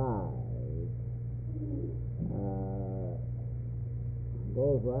of size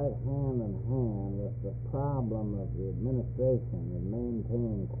goes right hand in hand with the problem of the administration and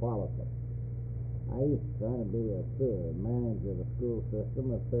maintaining quality. I used to try to be a manager of a school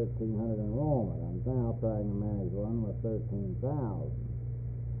system with 1,300 enrollment. I'm now trying to manage one with 13,000.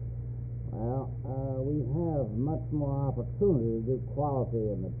 Well, we have much more opportunity to do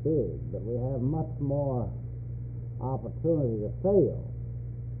quality in the big, but we have much more opportunity to fail.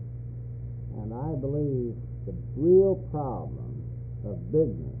 And I believe the real problem of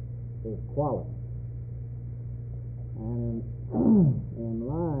bigness is quality. And in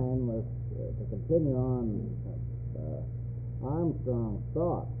line with, to continue on Armstrong's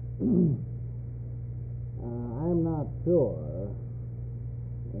thought, I'm not sure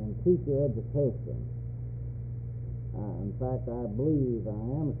in teacher education. In fact, I believe, I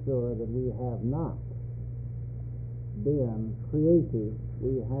am sure that we have not been creative.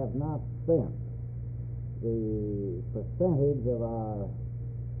 We have not spent the percentage of our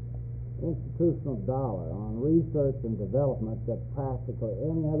institutional dollar on research and development that practically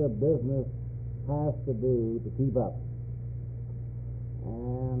any other business has to do to keep up.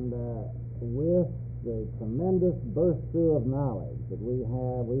 And with the tremendous burst through of knowledge that we've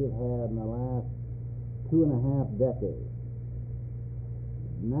had in the last 2.5 decades,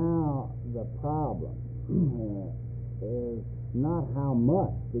 now the problem is not how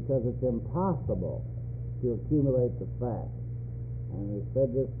much, because it's impossible to accumulate the facts. And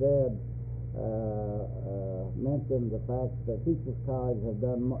mentioned the fact that teachers' colleges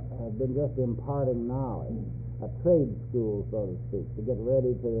have been just imparting knowledge, a trade school, so to speak, to get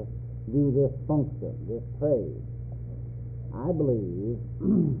ready to do this function, this trade. I believe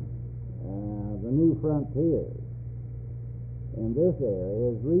the new frontiers in this area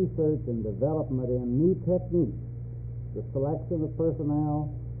is research and development in new techniques, the selection of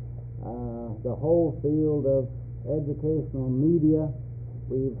personnel, the whole field of educational media.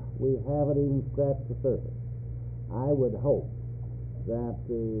 We haven't even scratched the surface. I would hope that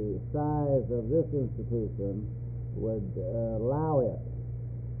the size of this institution would allow it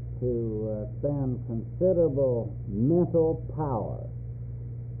to spend considerable mental power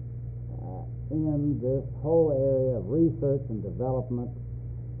in this whole area of research and development,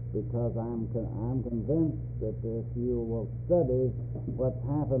 because I'm convinced that if you will study what's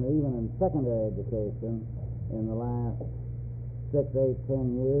happened even in secondary education in the last 6, 8,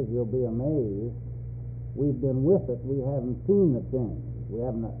 10 years, you'll be amazed. We've been with it. We haven't seen the change. We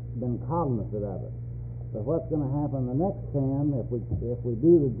haven't been cognizant of it. But what's going to happen the next 10, if we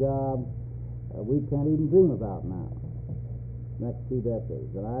do the job we can't even dream about now, next 2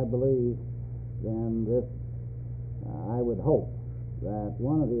 decades. And I believe then this, I would hope that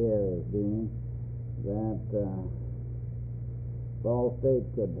one of the areas being that Ball State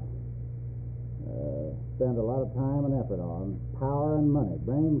could spend a lot of time and effort on, power and money,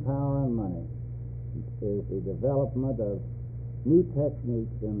 brain power and money, is the development of new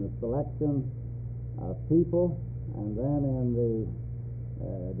techniques in the selection of people, and then in the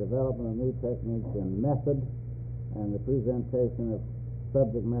development of new techniques in method and the presentation of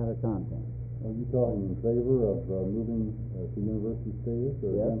subject matter content. Are you talking in favor of moving to university status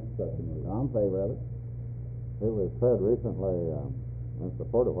or Yes. against such a move? I'm in favor of it. It was said recently, in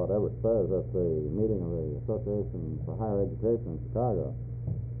support of what Everett says at the meeting of the Association for Higher Education in Chicago,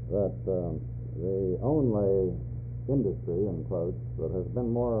 that the only industry, in quotes, that has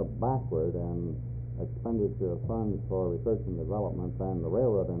been more backward in expenditure of funds for research and development than the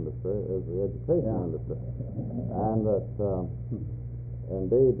railroad industry is the education industry. And that,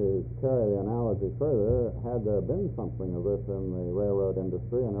 indeed, to carry the analogy further, had there been something of this in the railroad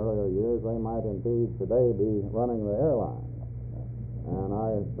industry in earlier years, they might indeed today be running the airline. And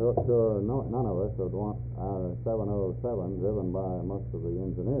I'm sure none of us would want our 707 driven by most of the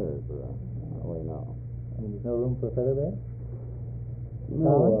engineers we know. There's no room for feather bed?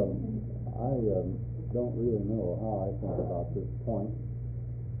 No, I don't really know how I think about this point.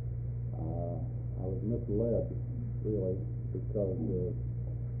 misled, really, because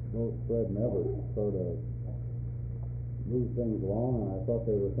both Fred and Everett sort of moved things along, and I thought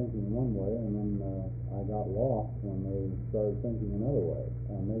they were thinking one way, and then I got lost when they started thinking another way.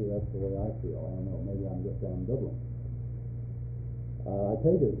 And maybe that's the way I feel. I don't know. Maybe I'm just ambivalent. I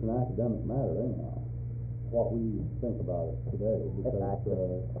take it it's an academic matter anyhow, what we think about it today, because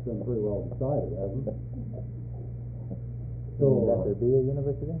it's been pretty well decided, hasn't it? So that there be a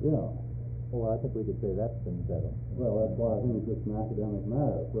university? Yeah. Well, I think we could say that's been settled. Well, that's why I think it's just an academic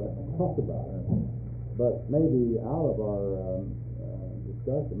matter for us to talk about it. But maybe out of our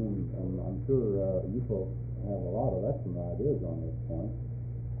discussion, and I'm sure you folks have a lot of excellent ideas on this point,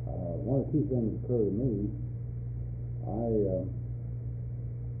 one or two things occur to me.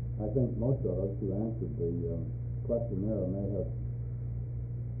 I think most of us who answered the questionnaire may have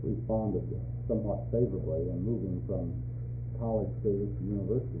responded somewhat favorably in moving from college status to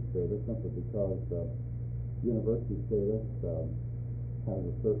university status, simply because university status has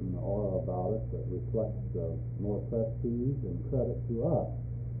a certain aura about it that reflects more prestige and credit to us.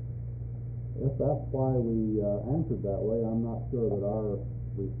 If that's why we answered that way, I'm not sure that our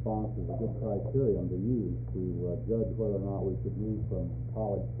response is a good criterion to use to judge whether or not we should move from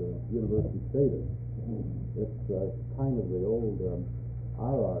college to university status. It's kind of the old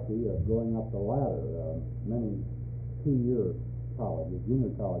hierarchy of going up the ladder. Many two-year colleges, junior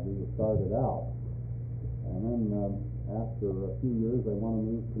colleges, have started out, and then after a few years they want to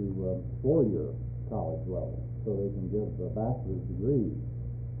move to four-year college level so they can give bachelor's degrees.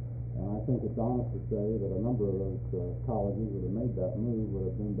 And I think it's honest to say that a number of those colleges that have made that move would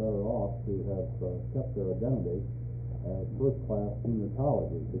have been better off to have kept their identity as first-class junior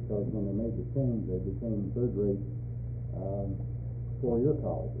colleges, because when they made the change, they became third-rate four-year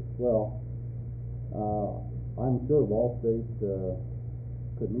colleges. Well, I'm sure Ball State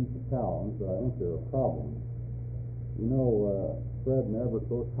could meet the challenge, but I think there are problems. You know, Fred and Everett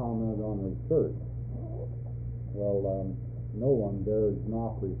both commented on research. Well, no one dares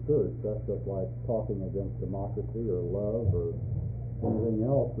knock research. That's just like talking against democracy or love or anything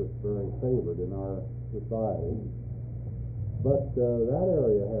else that's very favored in our society. But that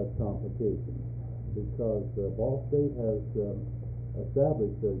area has complications, because Ball State has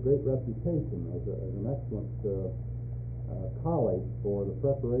established a great reputation as an excellent college for the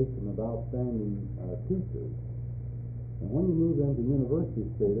preparation of outstanding teachers. And when you move into university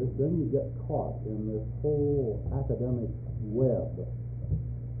status, then you get caught in this whole academic web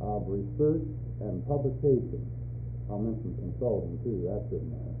of research and publication. I'll mention consulting too, that's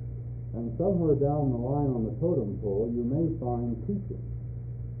in there. And somewhere down the line on the totem pole, you may find teaching.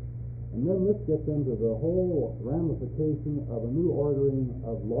 And then this gets into the whole ramification of a new ordering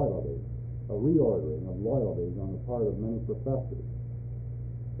of loyalties, a reordering of loyalties on the part of many professors.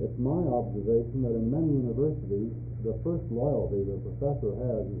 It's my observation that in many universities, the first loyalty the professor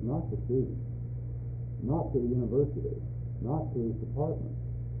has is not to students, not to the university, not to his department,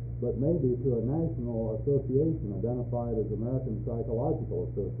 but maybe to a national association identified as American Psychological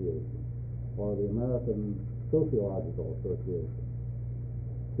Association or the American Sociological Association.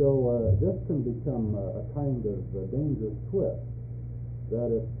 So this can become a kind of dangerous twist,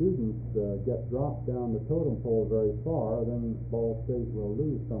 that if students get dropped down the totem pole very far, then Ball State will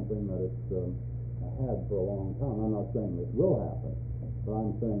lose something that it's had for a long time. I'm not saying this will happen, but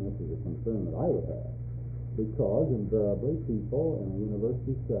I'm saying this is a concern that I would have, because invariably people in a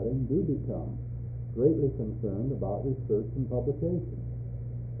university setting do become greatly concerned about research and publication.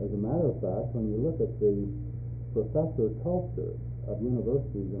 As a matter of fact, when you look at the professor culture of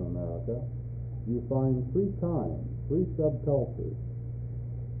universities in America, you find three subcultures.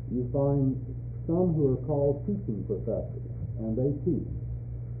 You find some who are called teaching professors, and they teach.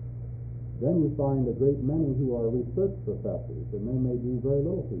 Then you find a great many who are research professors, and they may do very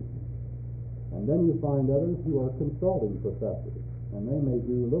little teaching. And then you find others who are consulting professors, and they may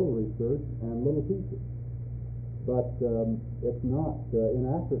do little research and little teaching. But it's not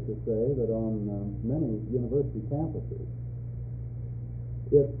inaccurate to say that on many university campuses,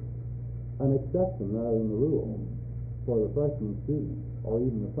 it's an exception rather than the rule for the freshman student or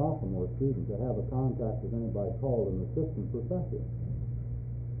even the sophomore student to have a contact with anybody called an assistant professor.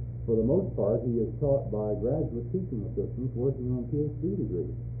 For the most part, he is taught by graduate teaching assistants working on PhD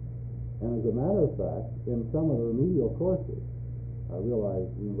degrees. And as a matter of fact, in some of the remedial courses, I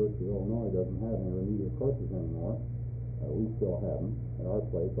realize the University of Illinois doesn't have any remedial courses anymore. We still have them at our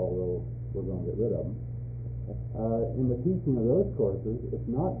place, although we're going to get rid of them. In the teaching of those courses, it's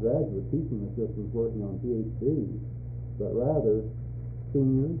not graduate teaching assistants working on PhDs, but rather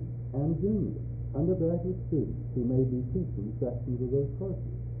seniors and juniors, undergraduate students who may be teaching sections of those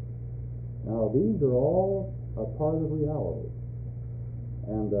courses. Now, these are all a part of reality,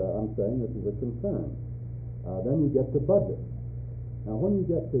 and I'm saying this is a concern. Then you get to budget. Now, when you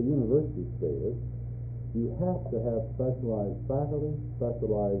get to university status, you have to have specialized faculty,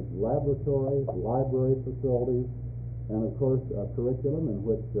 specialized laboratories, library facilities, and of course a curriculum in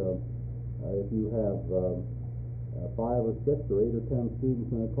which if you have 5 or 6 or 8 or 10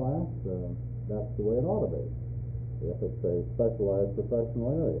 students in a class, that's the way it ought to be, if it's a specialized professional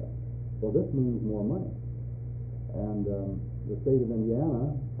area. Well, this means more money. And the state of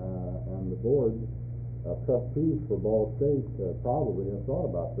Indiana and the board of trustees for Ball State probably have thought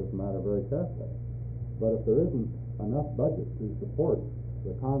about this matter very carefully. But if there isn't enough budget to support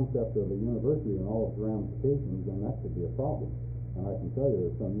the concept of a university and all its ramifications, then that could be a problem. And I can tell you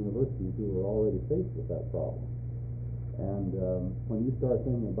there's some universities who are already faced with that problem. And when you start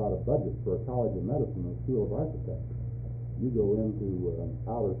thinking about a budget for a college of medicine or school of architecture, you go into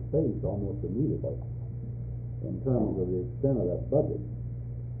outer space almost immediately in terms of the extent of that budget.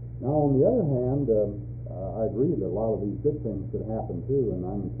 Now, on the other hand, I agree that a lot of these good things could happen too, and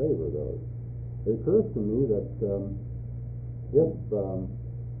I'm in favor of those. It occurs to me that if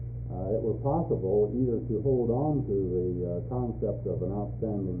it were possible either to hold on to the concept of an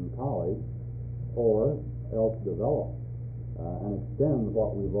outstanding college or else develop and extend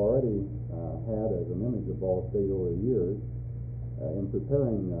what we've already had as an image of Ball State over the years in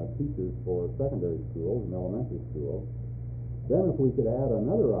preparing teachers for secondary schools and elementary schools, then if we could add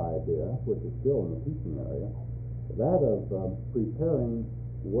another idea, which is still in the teaching area, that of preparing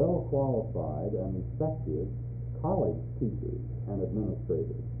well-qualified and effective college teachers and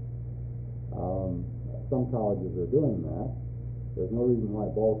administrators. Some colleges are doing that. There's no reason why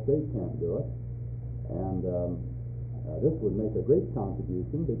Ball State can't do it. And this would make a great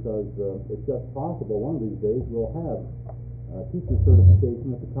contribution because it's just possible one of these days we'll have teacher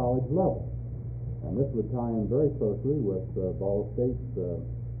certification at the college level. And this would tie in very closely with Ball State's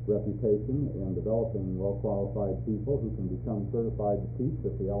reputation in developing well-qualified people who can become certified to teach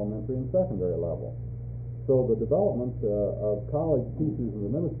at the elementary and secondary level. So the development of college teachers and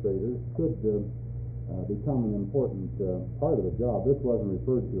administrators could become an important part of the job. This wasn't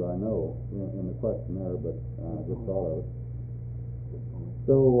referred to, I know, in the questionnaire, but I just thought of it.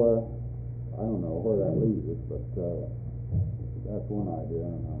 So I don't know where that leaves us, but that's one idea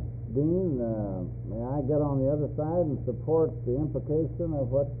anyhow. Dean, may I get on the other side and support the implication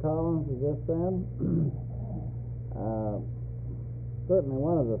of what Collins has just said? Certainly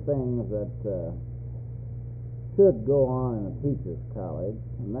one of the things that should go on in a teacher's college,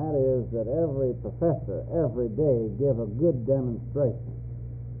 and that is that every professor every day give a good demonstration.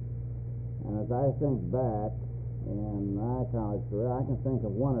 And as I think back in my college career, I can think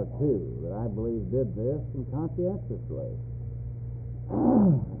of 1 or 2 that I believe did this in conscientiously.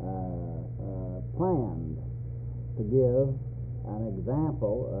 Planned to give an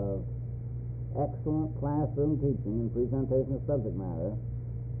example of excellent classroom teaching and presentation of subject matter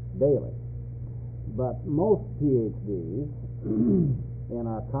daily. But most PhDs in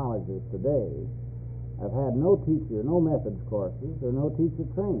our colleges today have had no methods courses or no teacher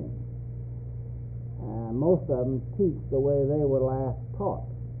training. And most of them teach the way they were last taught,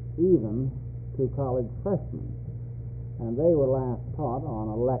 even to college freshmen. And they were last taught on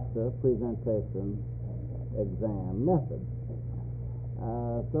a lecture, presentation, exam method.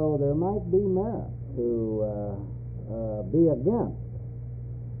 So there might be merit to be against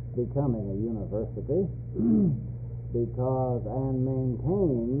becoming a university because and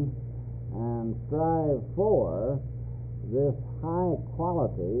maintain and strive for this high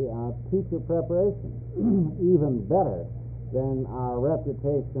quality of teacher preparation, even better than our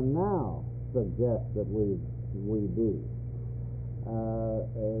reputation now suggests that we do.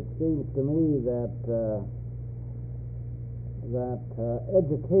 It seems to me that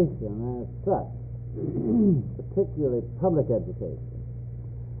education as such, particularly public education,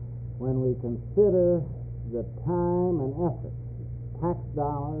 when we consider the time and effort, tax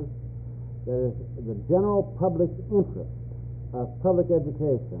dollars, there is the general public interest of public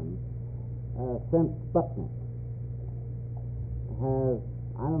education since Sputnik has,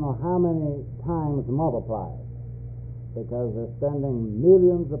 I don't know how many times multiplied, because they're spending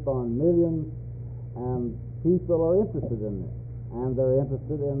millions upon millions, and people are interested in this, and they're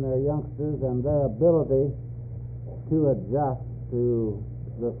interested in their youngsters and their ability to adjust to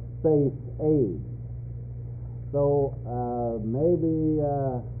the space age. So maybe,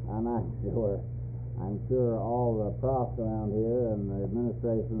 and I'm sure all the profs around here and the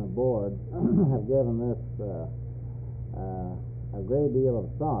administration and board have given this a great deal of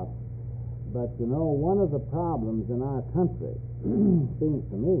thought. But you know, one of the problems in our country, seems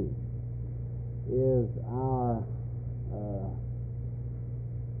to me, is our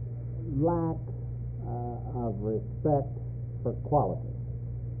lack of respect for quality.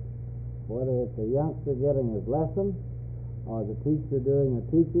 Whether it's a youngster getting his lesson, or the teacher doing the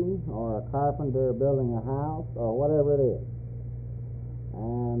teaching, or a carpenter building a house, or whatever it is.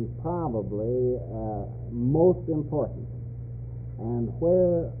 And probably most important, and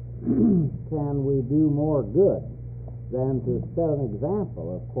where can we do more good than to set an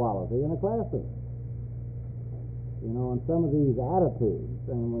example of quality in a classroom? You know, and some of these attitudes,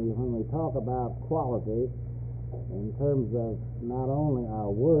 and when we talk about quality in terms of not only our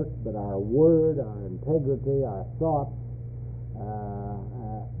work, but our word, our integrity, our thoughts,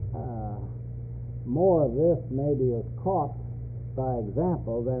 more of this maybe is caught by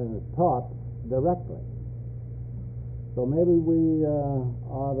example than is taught directly. So maybe we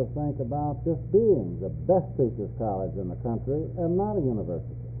ought to think about just being the best teachers college in the country and not a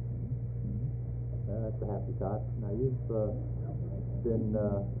university. That's a happy thought. Now, you've been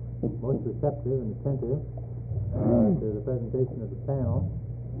most receptive and attentive to the presentation of the panel.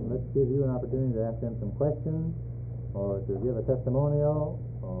 Let's give you an opportunity to ask them some questions, or to give a testimonial,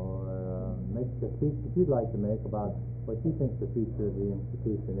 or make a speech that you'd like to make about what you think the future of the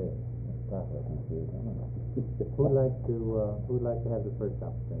institution is. Who'd like to have the first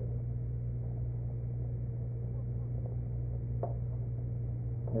opportunity?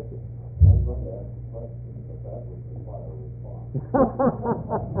 Yes, sir. I was going to ask a question, but that would require a response.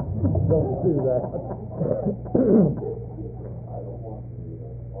 Don't do that. I don't want to be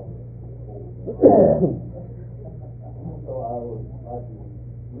So I would like to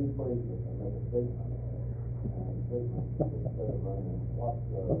rephrase this and make a statement. And the statement, instead of running, what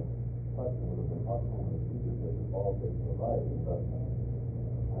question would have been, what kind of leadership is all this providing? But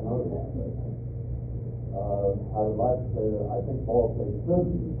I know the answer. I would like to say that I think Ball State should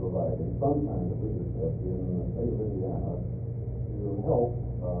be providing some kind of leadership in the state of Indiana to help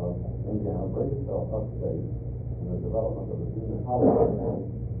Indiana bring itself up to date in the development of the junior college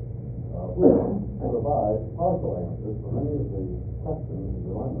and provide partial answers for many of the questions and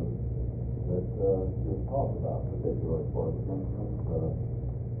dilemmas that you've talked about, particularly for instance,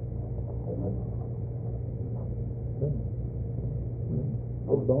 admission.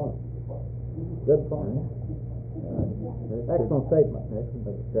 Good thought. Good thought. Excellent statement,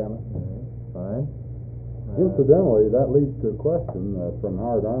 Mr. Chairman. Fine. Incidentally, that leads to a question from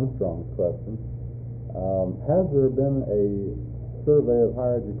Howard Armstrong's question. Has there been a survey of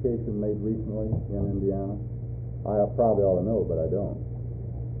higher education made recently in Indiana? I probably ought to know, but I don't.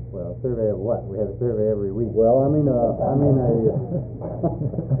 Well, a survey of what? We have a survey every week. Well, I mean a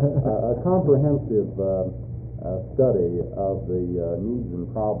comprehensive study of the needs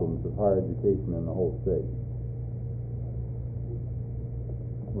and problems of higher education in the whole state.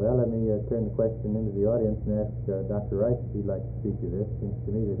 Well, let me turn the question into the audience and ask Dr. Rice if he'd like to speak to this. Seems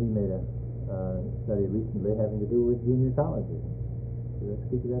to me that he made a study recently having to do with junior colleges. Would you like to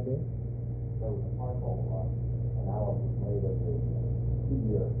speak to that, Dave? There was a partial analysis made of the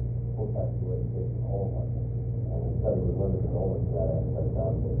 2-year post-high education only, and the study was limited only to that aspect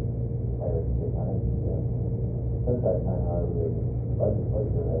of the higher education. Since that time, the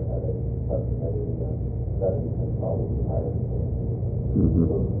legislature has had a subcommittee studying the problems of higher education.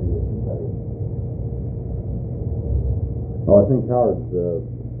 Well, I think Howard's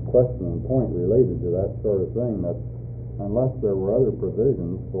question and point related to that sort of thing, that unless there were other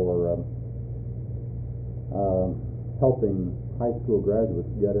provisions for helping high school graduates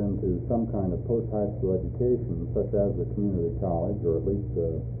get into some kind of post-high school education, such as a community college or at least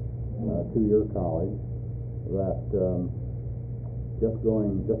a 2-year college, that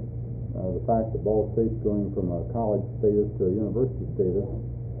the fact that Ball State's going from a college status to a university status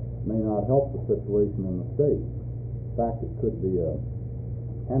may not help the situation in the state. In fact, it could be a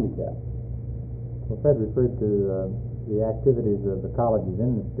handicap. Well, Fred referred to the activities of the colleges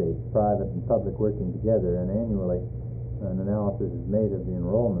in the state, private and public working together, and annually an analysis is made of the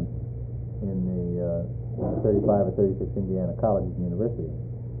enrollment in the 35 or 36 Indiana colleges and universities.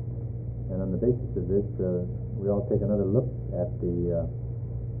 And on the basis of this, we all take another look at the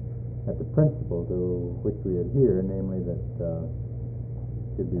principle to which we adhere, namely that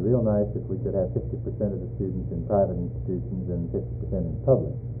it would be real nice if we could have 50% of the students in private institutions and 50% in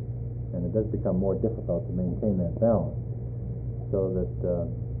public. And it does become more difficult to maintain that balance, so that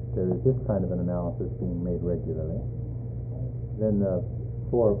there is this kind of an analysis being made regularly. Then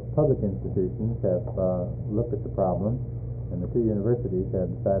 4 public institutions have looked at the problem, and the 2 universities have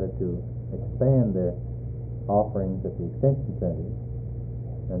decided to expand their offerings at the extension centers,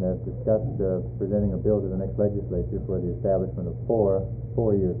 and have discussed presenting a bill to the next legislature for the establishment of 4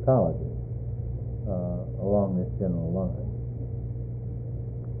 4-year colleges. along this general line.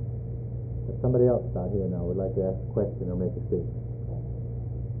 But somebody else out here now would like to ask a question or make a statement.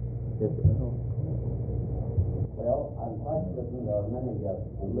 Yes, sir. Well, I'm quite certain there are many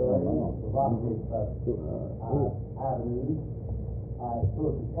provocative avenues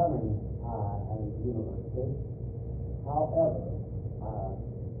toward becoming a university. However,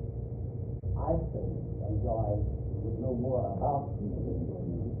 I think, until I would know more about the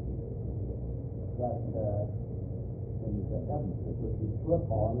university, that the emphasis would be put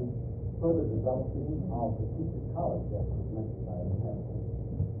on further developing of the teacher college that was mentioned by the President,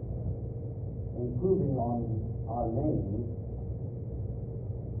 improving on our name.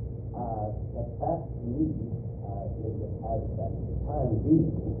 That to me is, as at the time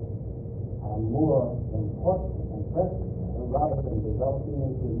being, more important and pressing rather than developing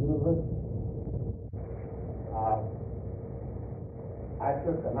into a university. I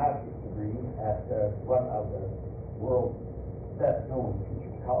took a master's degree at one of the world's best-known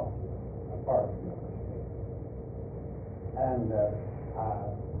teacher colleges, a part of the university, and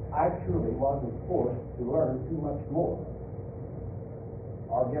I truly wasn't forced to learn too much more,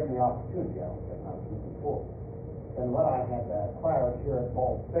 or given the opportunity, I don't think I was even forced, than what I had acquired here at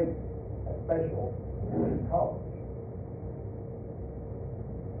Ball State, a special college.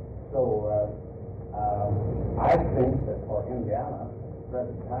 So I think that for Indiana, at the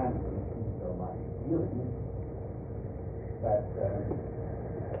present time, these are my feelings, that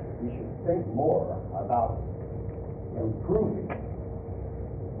we should think more about improving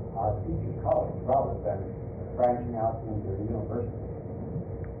our teacher college rather than branching out into a university.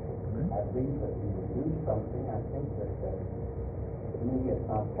 I believe that we would do something. I think that to me it's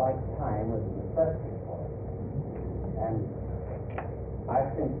not quite time or the necessity for it. And I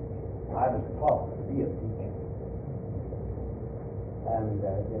think I was taught to be a teacher. And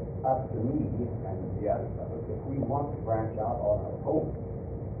it's up to me and the other fellows if we want to branch out on our own.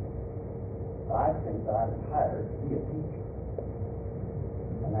 But I think that I was hired to be a teacher.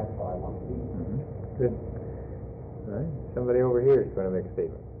 And that's what I want to be. Good. All right. Somebody over here is going to make a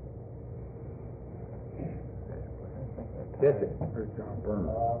statement. Yes, sir. There's John Burnett.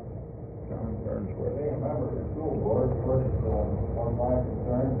 John Burnsworth. Being a member of the school board, first, one of my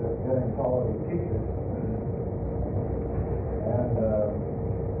concerns is getting quality teachers. And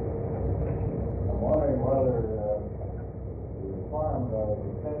I'm wondering whether the requirement of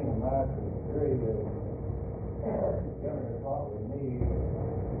obtaining a master's degree is giving us what we need.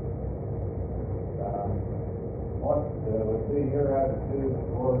 What would be your attitude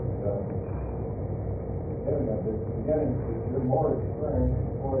towards giving a beginning teacher more experience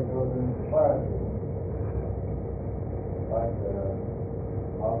before he goes into the classroom? Like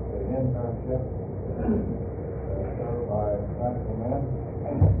possibly an internship served by medical men,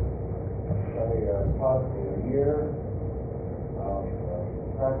 say possibly a year of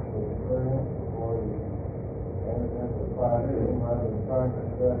practical experience before he enters into the classroom rather than trying to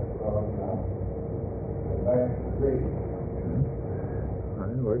stress on advanced degrees.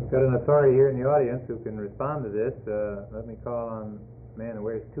 We've got an authority here in the audience who can respond to this. Let me call on a man who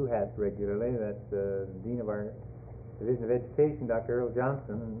wears two hats regularly. That's the Dean of our Division of Education, Dr. Earl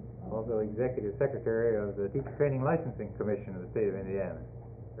Johnson, and also Executive Secretary of the Teacher Training Licensing Commission of the state of Indiana.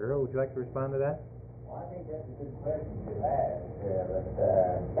 Earl, would you like to respond to that? Well, I think that's a good question to ask,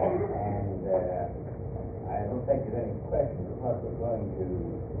 I don't think there's any question of what we're going to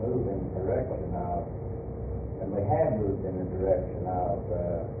move in the direction of. And we have moved in the direction of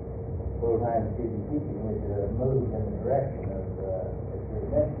full-time student teaching, which has moved in the direction of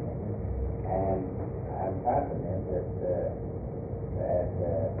mentioning. And I'm confident that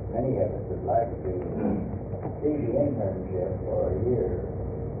many of us would like to see the internship for a year.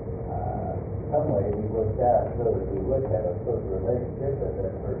 Some way we worked out so that we would have a close relationship with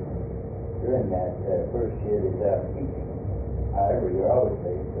that person during that first year he's out teaching. However, you're always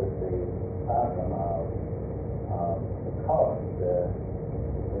faced with the problem of the cost to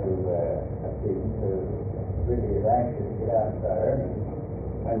a student who really is anxious to get out and start earning.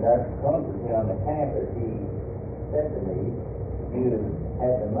 When Dr. Combs was here on the campus, he said to me, you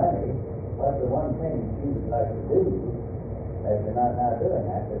have the money, but the one thing you would like to do that you're not now doing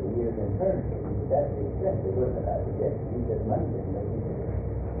after the year's internship, that's expensive, wasn't it? I said, yes, he said, money didn't make you do it.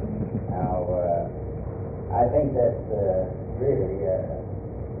 Now, I think that's really a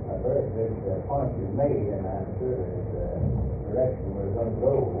very good point you made, and I'm sure it's the direction we're going to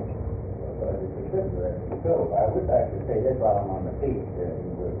go, because it's a good direction to go. I would like to say this while I'm on the feet,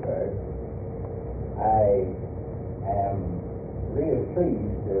 Burkhardt. I am really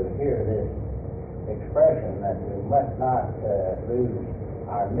pleased to hear this expression that we must not lose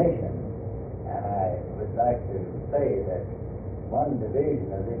our mission, and I I would like to say that one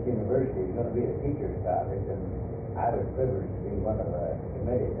division of this university is going to be a teacher's college, and I was privileged to be one of a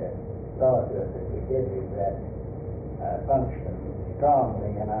committee that saw to it that we did that function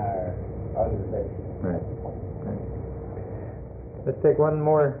strongly in our organization. Right. Let's take one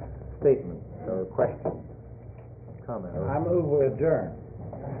more statement or question, comment. I move we adjourn.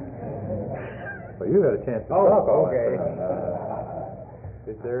 Well, you got a chance to Oh, talk. okay.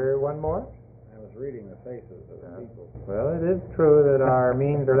 Is there one more? I was reading the faces of the people. Well, it is true that our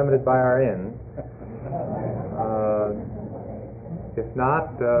means are limited by our ends. If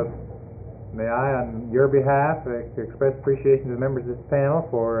not, may I, on your behalf, express appreciation to the members of this panel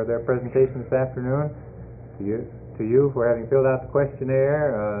for their presentation this afternoon, to you for having filled out the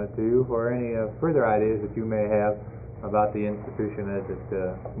questionnaire, to you for any further ideas that you may have about the institution as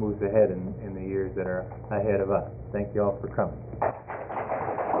it moves ahead in the years that are ahead of us. Thank you all for coming.